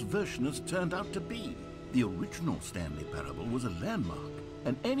Deluxe version has turned out to be. The original Stanley Parable was a landmark,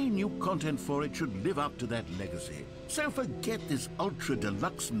 and any new content for it should live up to that legacy. So forget this Ultra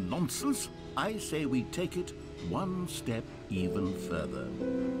Deluxe nonsense. I say we take it one step even further.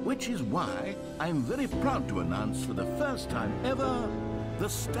 Which is why I'm very proud to announce for the first time ever, the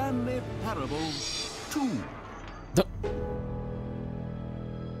Stanley Parable 2.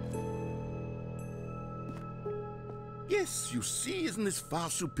 Yes, you see, isn't this far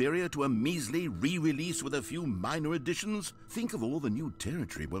superior to a measly re-release with a few minor additions? Think of all the new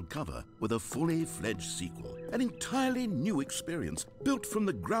territory we'll cover with a fully fledged sequel. An entirely new experience, built from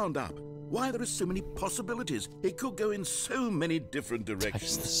the ground up. Why, there are so many possibilities. It could go in so many different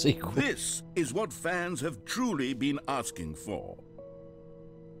directions. That's the sequel. This is what fans have truly been asking for.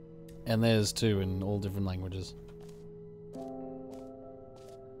 And there's 2 in all different languages.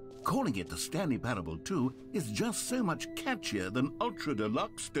 Calling it the Stanley Parable 2 is just so much catchier than Ultra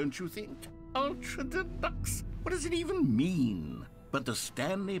Deluxe, don't you think? Ultra Deluxe? What does it even mean? But the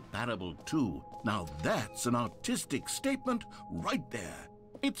Stanley Parable 2, now that's an artistic statement right there.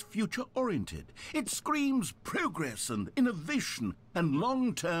 It's future-oriented. It screams progress and innovation and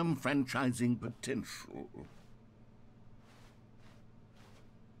long-term franchising potential.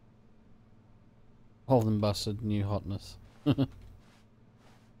 Hold and busted, new hotness.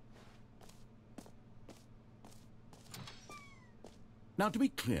 Now, to be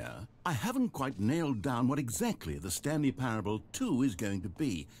clear, I haven't quite nailed down what exactly the Stanley Parable 2 is going to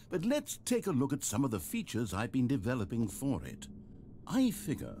be, but let's take a look at some of the features I've been developing for it. I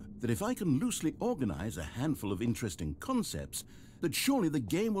figure that if I can loosely organize a handful of interesting concepts, that surely the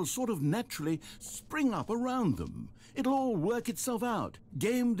game will sort of naturally spring up around them. It'll all work itself out.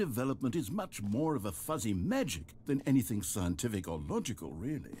 Game development is much more of a fuzzy magic than anything scientific or logical,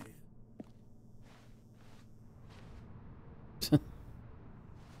 really.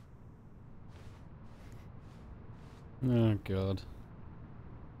 Oh, God.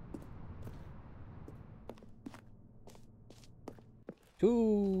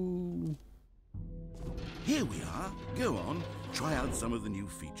 Ooh. Here we are. Go on, try out some of the new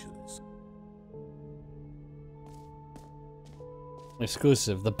features.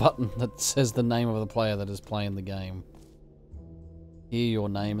 Exclusive, the button that says the name of the player that is playing the game. Hear your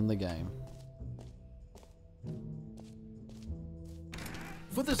name in the game.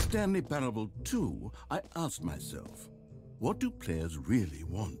 For the Stanley Parable 2, I asked myself, what do players really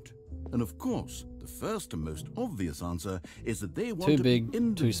want? And of course, the first and most obvious answer is that they want Too big, to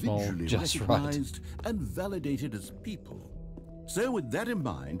be too small, individually just right. recognized and validated as people. So with that in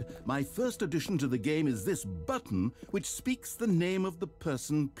mind, my first addition to the game is this button which speaks the name of the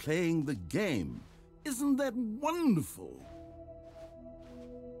person playing the game. Isn't that wonderful?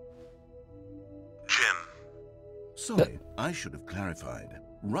 Jim. Sorry, I should have clarified.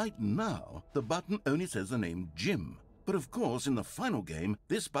 Right now, the button only says the name Jim. But of course, in the final game,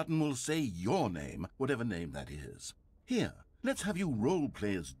 this button will say your name, whatever name that is. Here, let's have you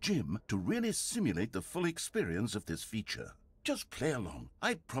role-play as Jim to really simulate the full experience of this feature. Just play along.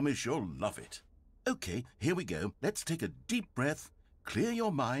 I promise you'll love it. Okay, here we go. Let's take a deep breath, clear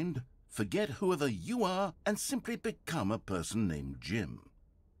your mind, forget whoever you are, and simply become a person named Jim.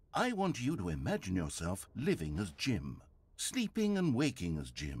 I want you to imagine yourself living as Jim, sleeping and waking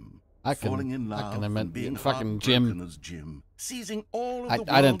as Jim, falling in love and being fucking heartbroken Jim. as Jim, seizing all of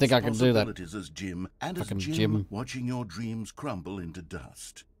the I don't think I world's can do that. possibilities as Jim, and as Fucking Jim, Jim. watching your dreams crumble into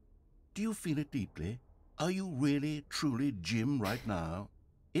dust. Do you feel it deeply? Are you really, truly Jim right now?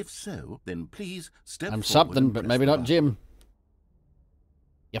 If so, then please step I'm forward something, and but press maybe the not button. Jim.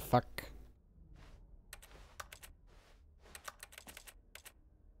 You fuck.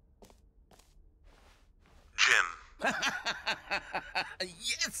 Jim.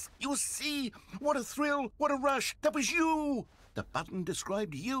 Yes, you see? What a thrill, what a rush. That was you. The button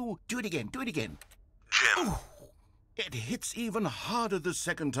described you. Do it again, do it again. Jim. Oh, it hits even harder the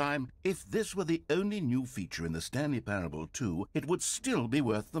second time. If this were the only new feature in the Stanley Parable 2, it would still be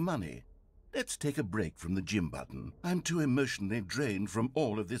worth the money. Let's take a break from the Jim button. I'm too emotionally drained from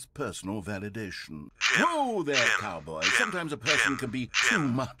all of this personal validation. Jim, Whoa there, Jim, cowboy. Jim, Sometimes a person Jim, can be Jim, too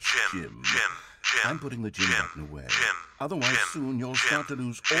much Jim, Jim. Jim, I'm putting the gym button away. Otherwise, soon you'll start to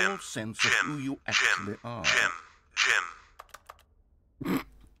lose all sense of who you actually are. Jim.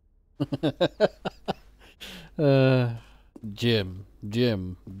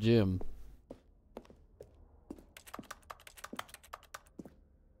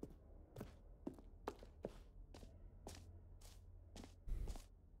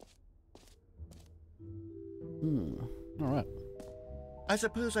 Alright. I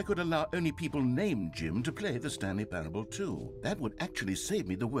suppose I could allow only people named Jim to play the Stanley Parable too. That would actually save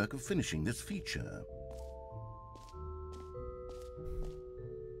me the work of finishing this feature.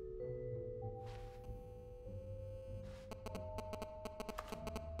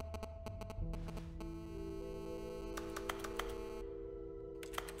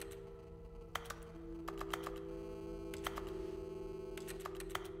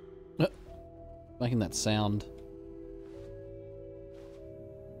 Making that sound.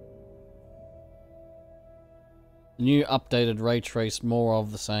 New updated ray trace, more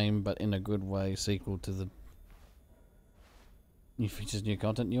of the same, but in a good way. Sequel to the new features, new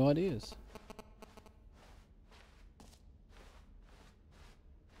content, new ideas.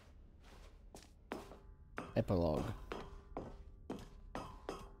 Epilogue.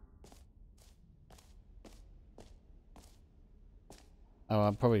 Oh,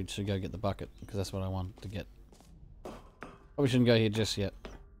 I probably should go get the bucket, because that's what I want to get. Probably shouldn't go here just yet.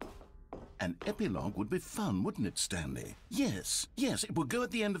 An epilogue would be fun, wouldn't it, Stanley? Yes, it would go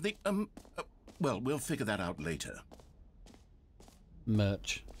at the end of the, well, we'll figure that out later.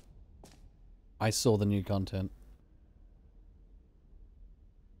 Merch. I saw the new content.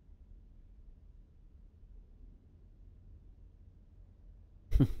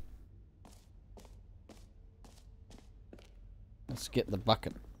 Let's get the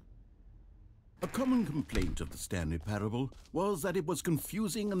bucket. A common complaint of the Stanley Parable was that it was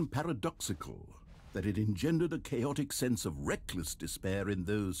confusing and paradoxical, that it engendered a chaotic sense of reckless despair in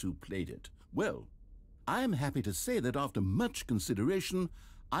those who played it. Well, I am happy to say that after much consideration,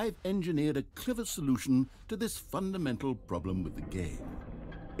 I've engineered a clever solution to this fundamental problem with the game.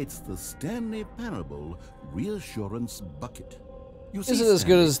 It's the Stanley Parable Reassurance Bucket. You see, Is it as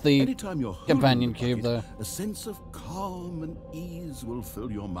good as the anytime you're companion holding the cube, bucket, though? a sense of calm and ease will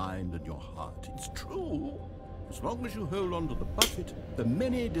fill your mind and your heart. It's true. As long as you hold on to the bucket, the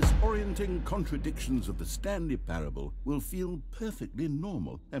many disorienting contradictions of the Stanley Parable will feel perfectly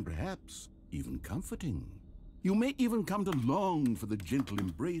normal and perhaps even comforting. You may even come to long for the gentle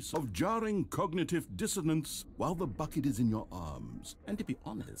embrace of jarring cognitive dissonance while the bucket is in your arms. And to be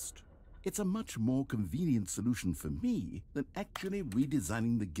honest, it's a much more convenient solution for me than actually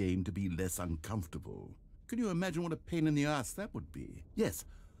redesigning the game to be less uncomfortable. Can you imagine what a pain in the ass that would be? Yes,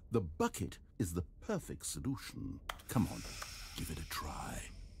 the bucket is the perfect solution. Come on, give it a try.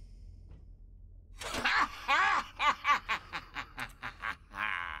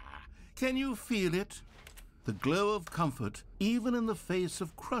 Can you feel it? The glow of comfort, even in the face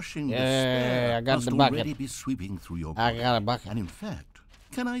of crushing despair, I got must the bucket. already be sweeping through your I body. got a bucket. And in fact,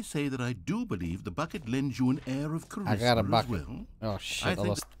 can I say that I do believe the bucket lends you an air of charisma I got a as bucket. well? Oh shit, I I think-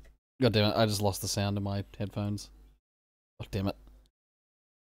 lost. God damn it, I just lost the sound in my headphones. Oh damn it.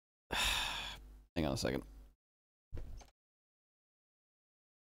 Hang on a second.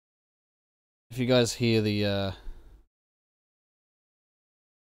 If you guys hear the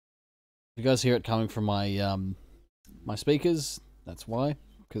if you guys hear it coming from my my speakers, that's why,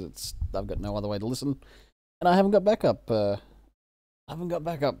 because I've got no other way to listen, and I haven't got backup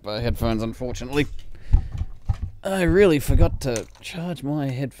headphones, unfortunately. I really forgot to charge my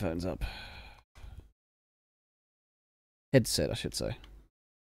headphones up. Headset, I should say.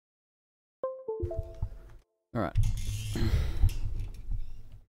 Alright.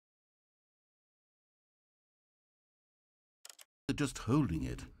 Just holding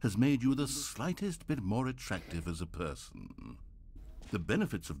it has made you the slightest bit more attractive as a person. The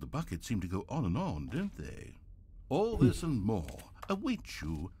benefits of the bucket seem to go on and on, don't they? All this and more await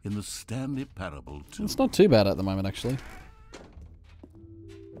you in the Stanley Parable too. It's not too bad at the moment, actually.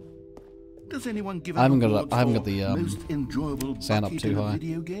 Does anyone give I haven't out got it awards up- I haven't for got the, most enjoyable sound up bucket too in a high.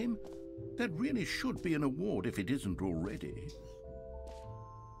 video game? That really should be an award if it isn't already.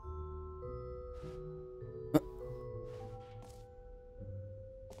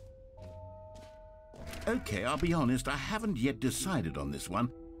 Okay, I'll be honest, I haven't yet decided on this one.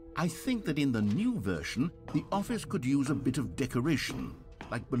 I think that in the new version, the office could use a bit of decoration,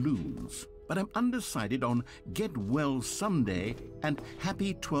 like balloons. But I'm undecided on Get Well Someday and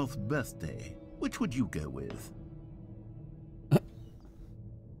Happy 12th Birthday. Which would you go with?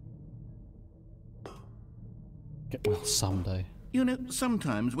 Get well someday. You know,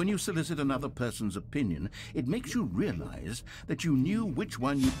 sometimes when you solicit another person's opinion, it makes you realize that you knew which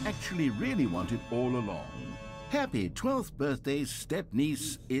one you actually really wanted all along. Happy 12th birthday,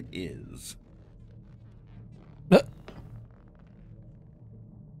 step-niece, it is.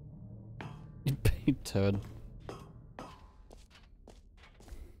 You turd.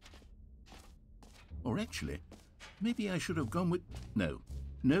 Or actually, maybe I should have gone with...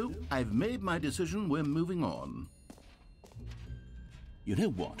 No, I've made my decision, we're moving on. You know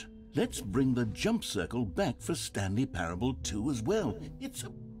what? Let's bring the jump circle back for Stanley Parable 2 as well. It's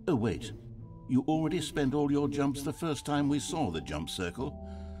a... Oh, wait. You already spent all your jumps the first time we saw the jump circle?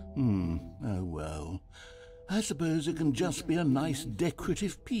 Oh well. I suppose it can just be a nice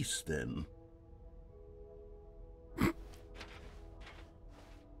decorative piece then.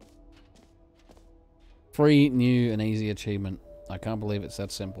 Free, new, and easy achievement. I can't believe it's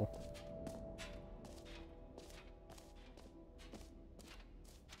that simple.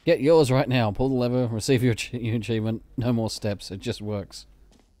 Get yours right now. Pull the lever, receive your achievement. No more steps. It just works.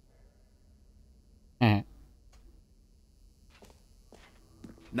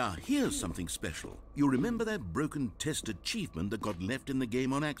 Now here's something special. You remember that broken test achievement that got left in the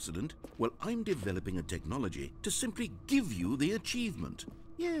game on accident? Well, I'm developing a technology to simply give you the achievement.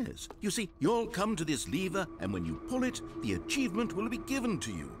 Yes, you see, you'll come to this lever, and when you pull it, the achievement will be given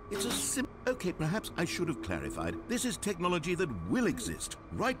to you. It's a simple... Okay, perhaps I should have clarified. This is technology that will exist.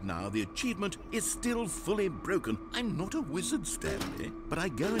 Right now, the achievement is still fully broken. I'm not a wizard, Stanley, but I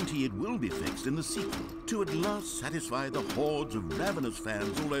guarantee it will be fixed in the sequel to at last satisfy the hordes of ravenous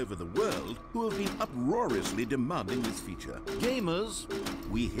fans all over the world who have been uproariously demanding this feature. Gamers,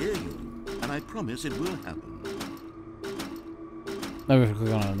 we hear you, and I promise it will happen. Maybe if we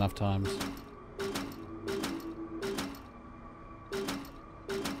click on it enough times.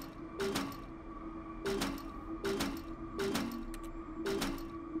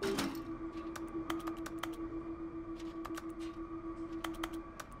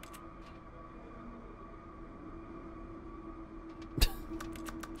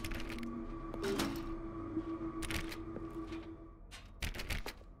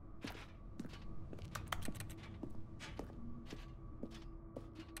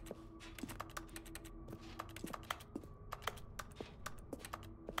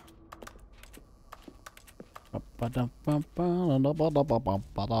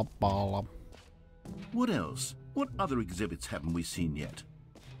 What else? What other exhibits haven't we seen yet?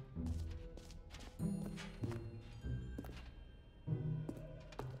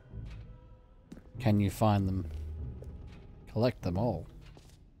 Can you find them? Collect them all.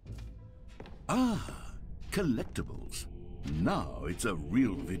 Ah, collectibles. Now it's a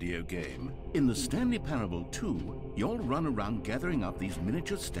real video game. In the Stanley Parable 2, you'll run around gathering up these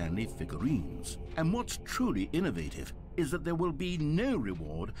miniature Stanley figurines. And what's truly innovative is that there will be no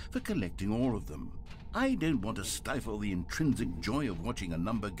reward for collecting all of them. I don't want to stifle the intrinsic joy of watching a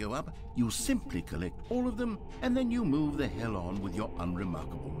number go up. You simply collect all of them, and then you move the hell on with your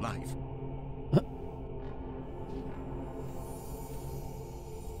unremarkable life.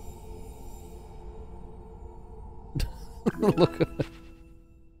 Look at it.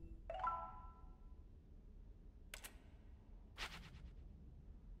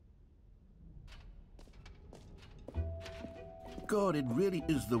 God, it really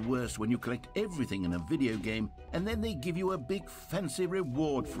is the worst when you collect everything in a video game and then they give you a big fancy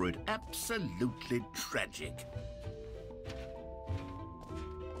reward for it. Absolutely tragic.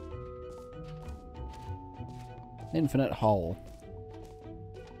 Infinite hole.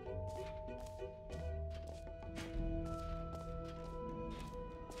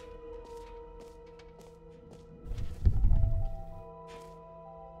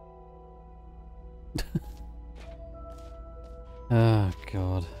 Oh,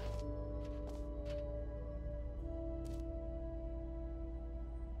 God.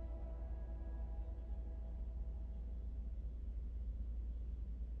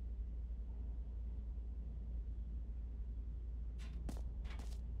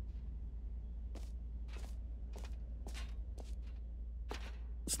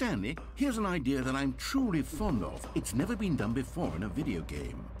 Stanley, here's an idea that I'm truly fond of. It's never been done before in a video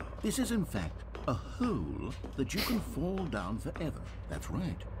game. This is, in fact, a hole that you can fall down forever. That's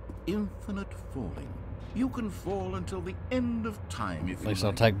right. Infinite falling. You can fall until the end of time if you like. At least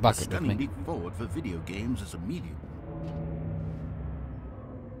I'll take bucket with me. Stunning leap forward for video games as a medium.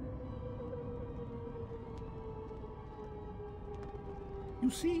 You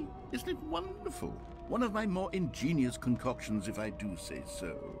see, isn't it wonderful? One of my more ingenious concoctions, if I do say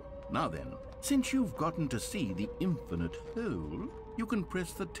so. Now then, since you've gotten to see the infinite hole, you can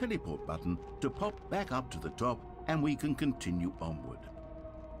press the teleport button to pop back up to the top and we can continue onward.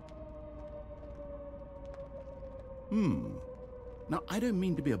 Now, I don't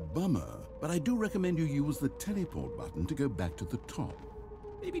mean to be a bummer, but I do recommend you use the teleport button to go back to the top.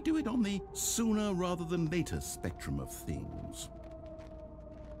 Maybe do it on the sooner rather than later spectrum of things.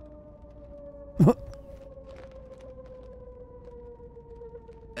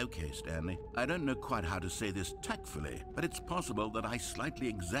 Okay, Stanley, I don't know quite how to say this tactfully, but it's possible that I slightly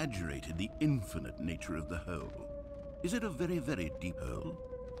exaggerated the infinite nature of the hole. Is it a very, very deep hole?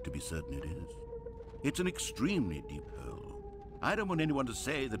 To be certain it is. It's an extremely deep hole. I don't want anyone to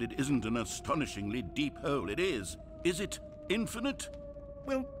say that it isn't an astonishingly deep hole. It is. Is it infinite?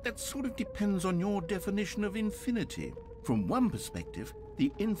 Well, that sort of depends on your definition of infinity. From one perspective,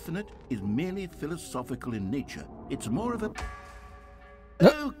 the infinite is merely philosophical in nature. It's more of a...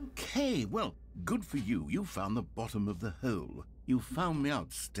 Okay, well, good for you. You found the bottom of the hole. You found me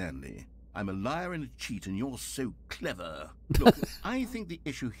out, Stanley. I'm a liar and a cheat, and you're so clever. Look, I think the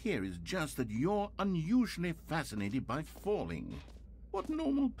issue here is just that you're unusually fascinated by falling. What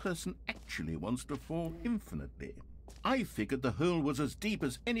normal person actually wants to fall infinitely? I figured the hole was as deep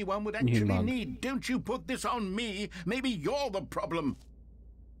as anyone would actually need. Don't you put this on me. Maybe you're the problem.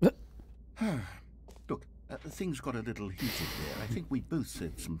 Look, things got a little heated there. I think we both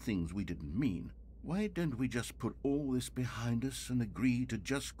said some things we didn't mean. Why don't we just put all this behind us and agree to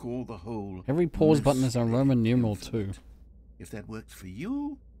just call the whole... Every pause button is a Roman numeral too. If that works for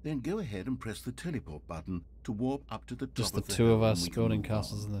you, then go ahead and press the teleport button to warp up to the top just of the two of us and building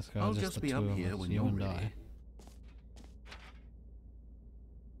castles in this guy. I'll just the be two up of here us, when you you're and ready. I.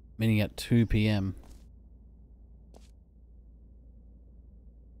 Meaning at 2 p.m.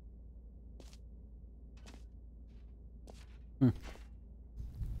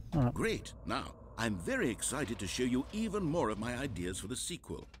 Alright. Great. Now, I'm very excited to show you even more of my ideas for the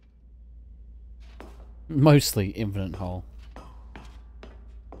sequel. Mostly infinite hole.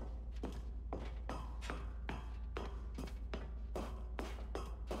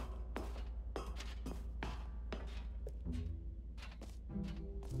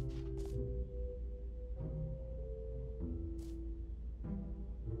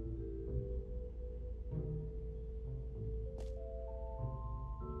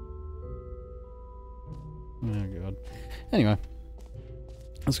 Oh god. Anyway,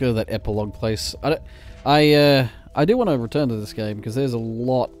 let's go to that epilogue place. I do want to return to this game because there's a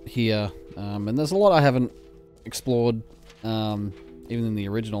lot here, and there's a lot I haven't explored, even in the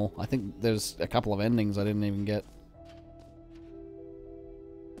original. I think there's a couple of endings I didn't even get.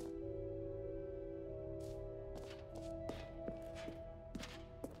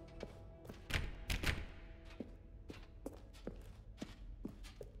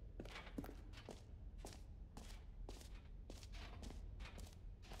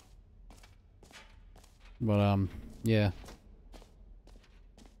 But, yeah.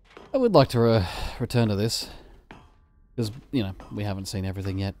 I would like to return to this. Because, you know, we haven't seen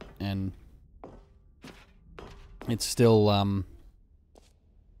everything yet. And it's still, I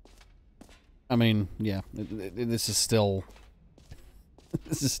mean, yeah. This is still...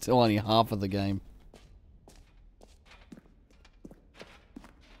 This is still only half of the game.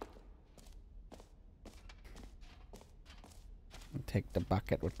 Take the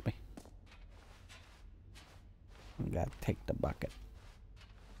bucket with me. I gotta take the bucket.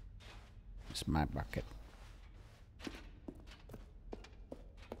 It's my bucket.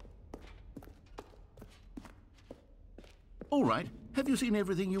 All right. Have you seen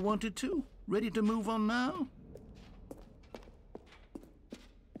everything you wanted to? Ready to move on now?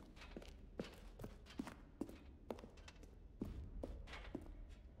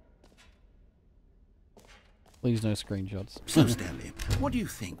 Please no screenshots. So, Stanley, what do you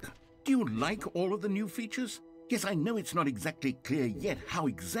think? Do you like all of the new features? Yes, I know it's not exactly clear yet how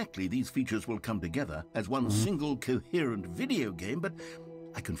exactly these features will come together as one single coherent video game, but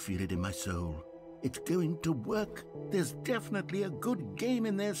I can feel it in my soul. It's going to work. There's definitely a good game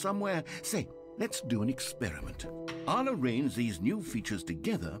in there somewhere. Say, let's do an experiment. I'll arrange these new features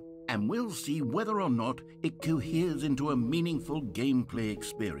together, and we'll see whether or not it coheres into a meaningful gameplay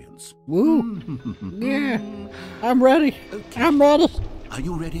experience. Woo! Yeah, I'm ready. Okay. I'm ready. Are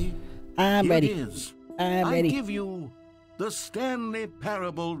you ready? I'm Here ready. It is. I'm I ready. give you the Stanley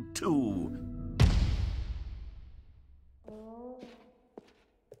Parable 2.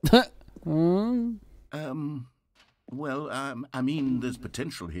 Well, I mean, there's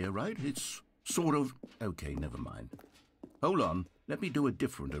potential here, right? It's sort of... Okay, never mind. Hold on. Let me do a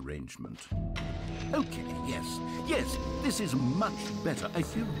different arrangement. Okay, yes, this is much better. I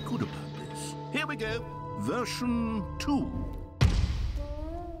feel good about this. Here we go. Version 2.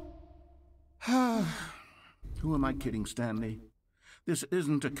 Who am I kidding, Stanley? This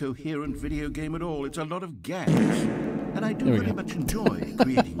isn't a coherent video game at all. It's a lot of gags. And I do very much enjoy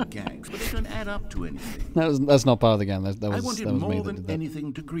creating gags, but they don't add up to anything. That's not part of the game. I wanted more than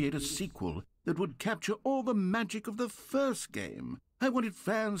anything to create a sequel that would capture all the magic of the first game. I wanted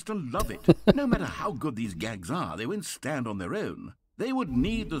fans to love it. No matter how good these gags are, they won't stand on their own. They would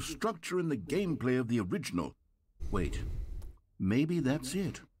need the structure and the gameplay of the original. Wait, maybe that's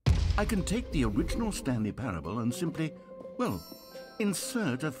it. I can take the original Stanley Parable and simply, well,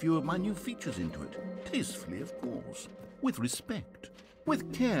 insert a few of my new features into it. Tastefully, of course. With respect.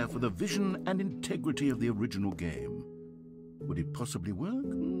 With care for the vision and integrity of the original game. Would it possibly work?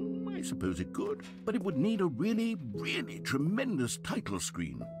 I suppose it could. But it would need a really, really tremendous title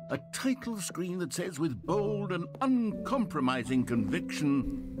screen. A title screen that says with bold and uncompromising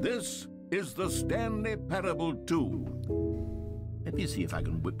conviction, "This is the Stanley Parable 2. Let me see if I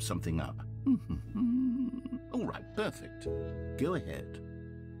can whip something up. All right, perfect. Go ahead.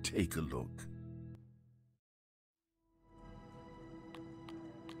 Take a look.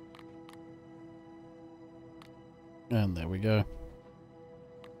 And there we go.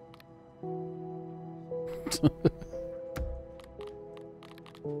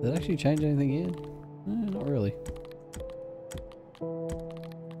 Did it actually change anything here? Not really.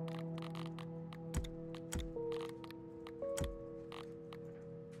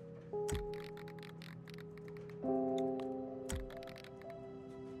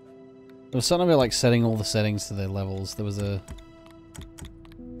 There was something about like setting all the settings to their levels. There was a...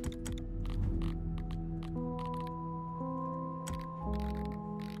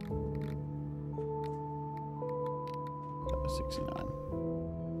 69.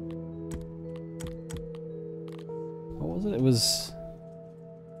 What was it? It was...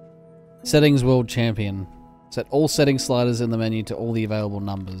 Settings World Champion. Set all setting sliders in the menu to all the available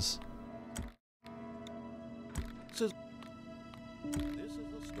numbers. This is the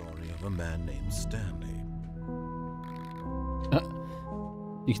story of a man named Stanley.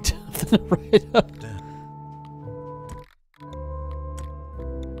 You can tell the narrator.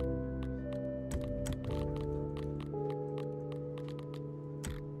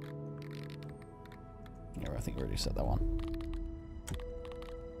 Yeah, I think we already said that one.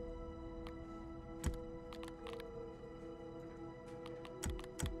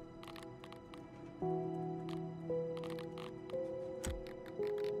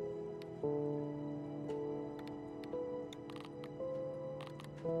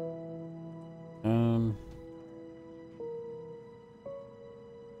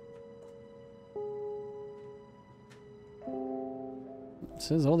 It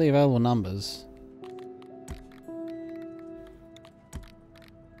says all the available numbers.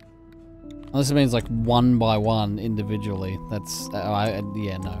 Unless it means like one by one individually. That's...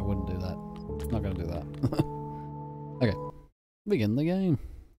 yeah, no, I wouldn't do that. Not gonna do that. Okay. Begin the game.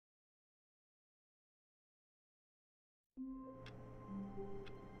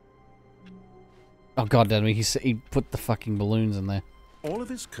 Oh god damn it, he put the fucking balloons in there. All of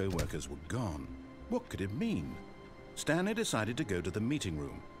his co-workers were gone. What could it mean? Stanley decided to go to the meeting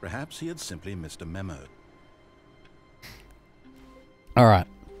room. Perhaps he had simply missed a memo. Alright.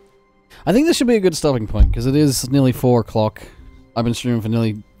 I think this should be a good stopping point, because it is nearly 4 o'clock. I've been streaming for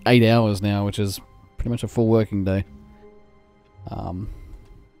nearly 8 hours now, which is pretty much a full working day.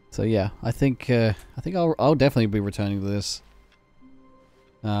 So yeah, I think I'll definitely be returning to this.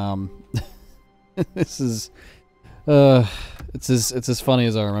 This is it's as funny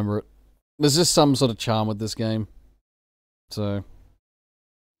as I remember it. There's just some sort of charm with this game. So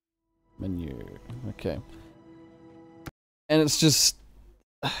menu, okay, and it's just,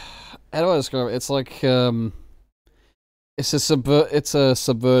 how do I describe it? It's like it's a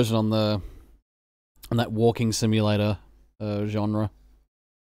subversion on that walking simulator genre.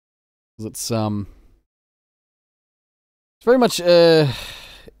 It's very much an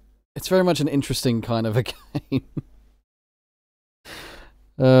interesting kind of a game.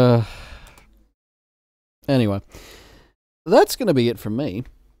 Anyway, that's going to be it from me.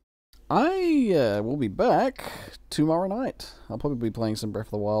 I will be back tomorrow night. I'll probably be playing some Breath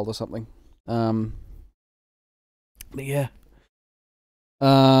of the Wild or something. But yeah.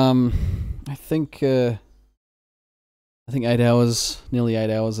 I think 8 hours, nearly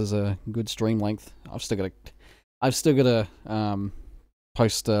 8 hours is a good stream length. I've still got to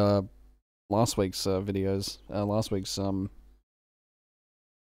post last week's videos, last week's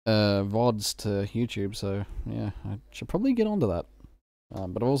VODs to YouTube, so yeah, I should probably get onto that.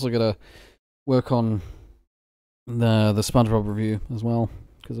 But I've also got to work on the SpongeBob review as well,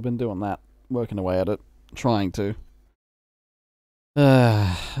 because I've been doing that, working away at it, trying to.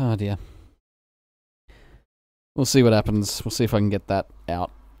 Oh dear. we'll see what happens. We'll see if I can get that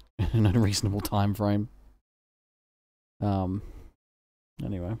out in a reasonable time frame.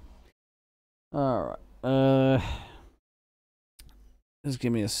 Anyway. Alright. Just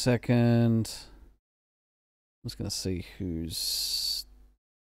give me a second. I'm just gonna see if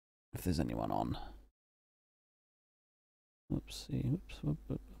there's anyone on. Whoopsie,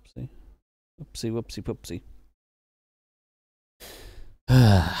 whoopsie. Whoopsie, whoopsie, poopsie.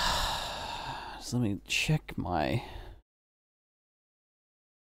 So let me check my...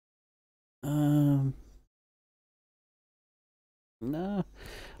 No.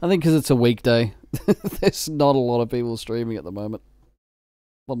 I think because it's a weekday, there's not a lot of people streaming at the moment.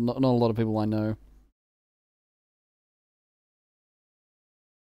 Well, not a lot of people I know.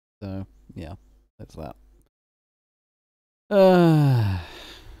 So, yeah, that's that.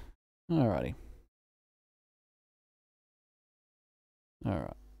 Alrighty.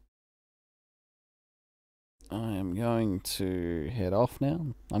 Alright. I am going to head off now.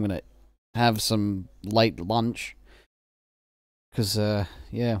 I'm going to have some late lunch. Because,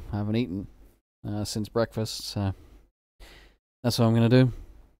 yeah, I haven't eaten since breakfast, so that's what I'm going to do.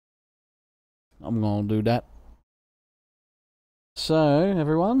 I'm going to do that. So,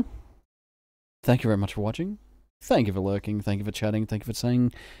 everyone, thank you very much for watching. Thank you for lurking. Thank you for chatting. Thank you for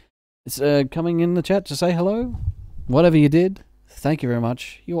saying... It's coming in the chat to say hello. Whatever you did, thank you very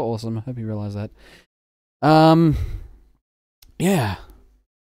much. You were awesome. I hope you realize that. Yeah.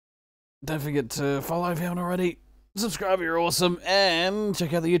 Don't forget to follow if you haven't already. Subscribe if you're awesome. And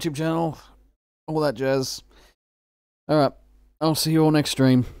check out the YouTube channel. All that jazz. Alright. I'll see you all next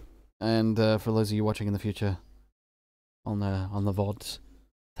stream. And for those of you watching in the future on the VODs,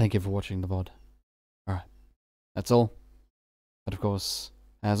 thank you for watching the VOD. Alright. That's all. But of course,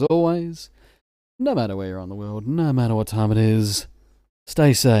 as always, no matter where you're on the world, no matter what time it is,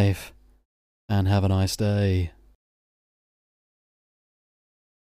 stay safe and have a nice day.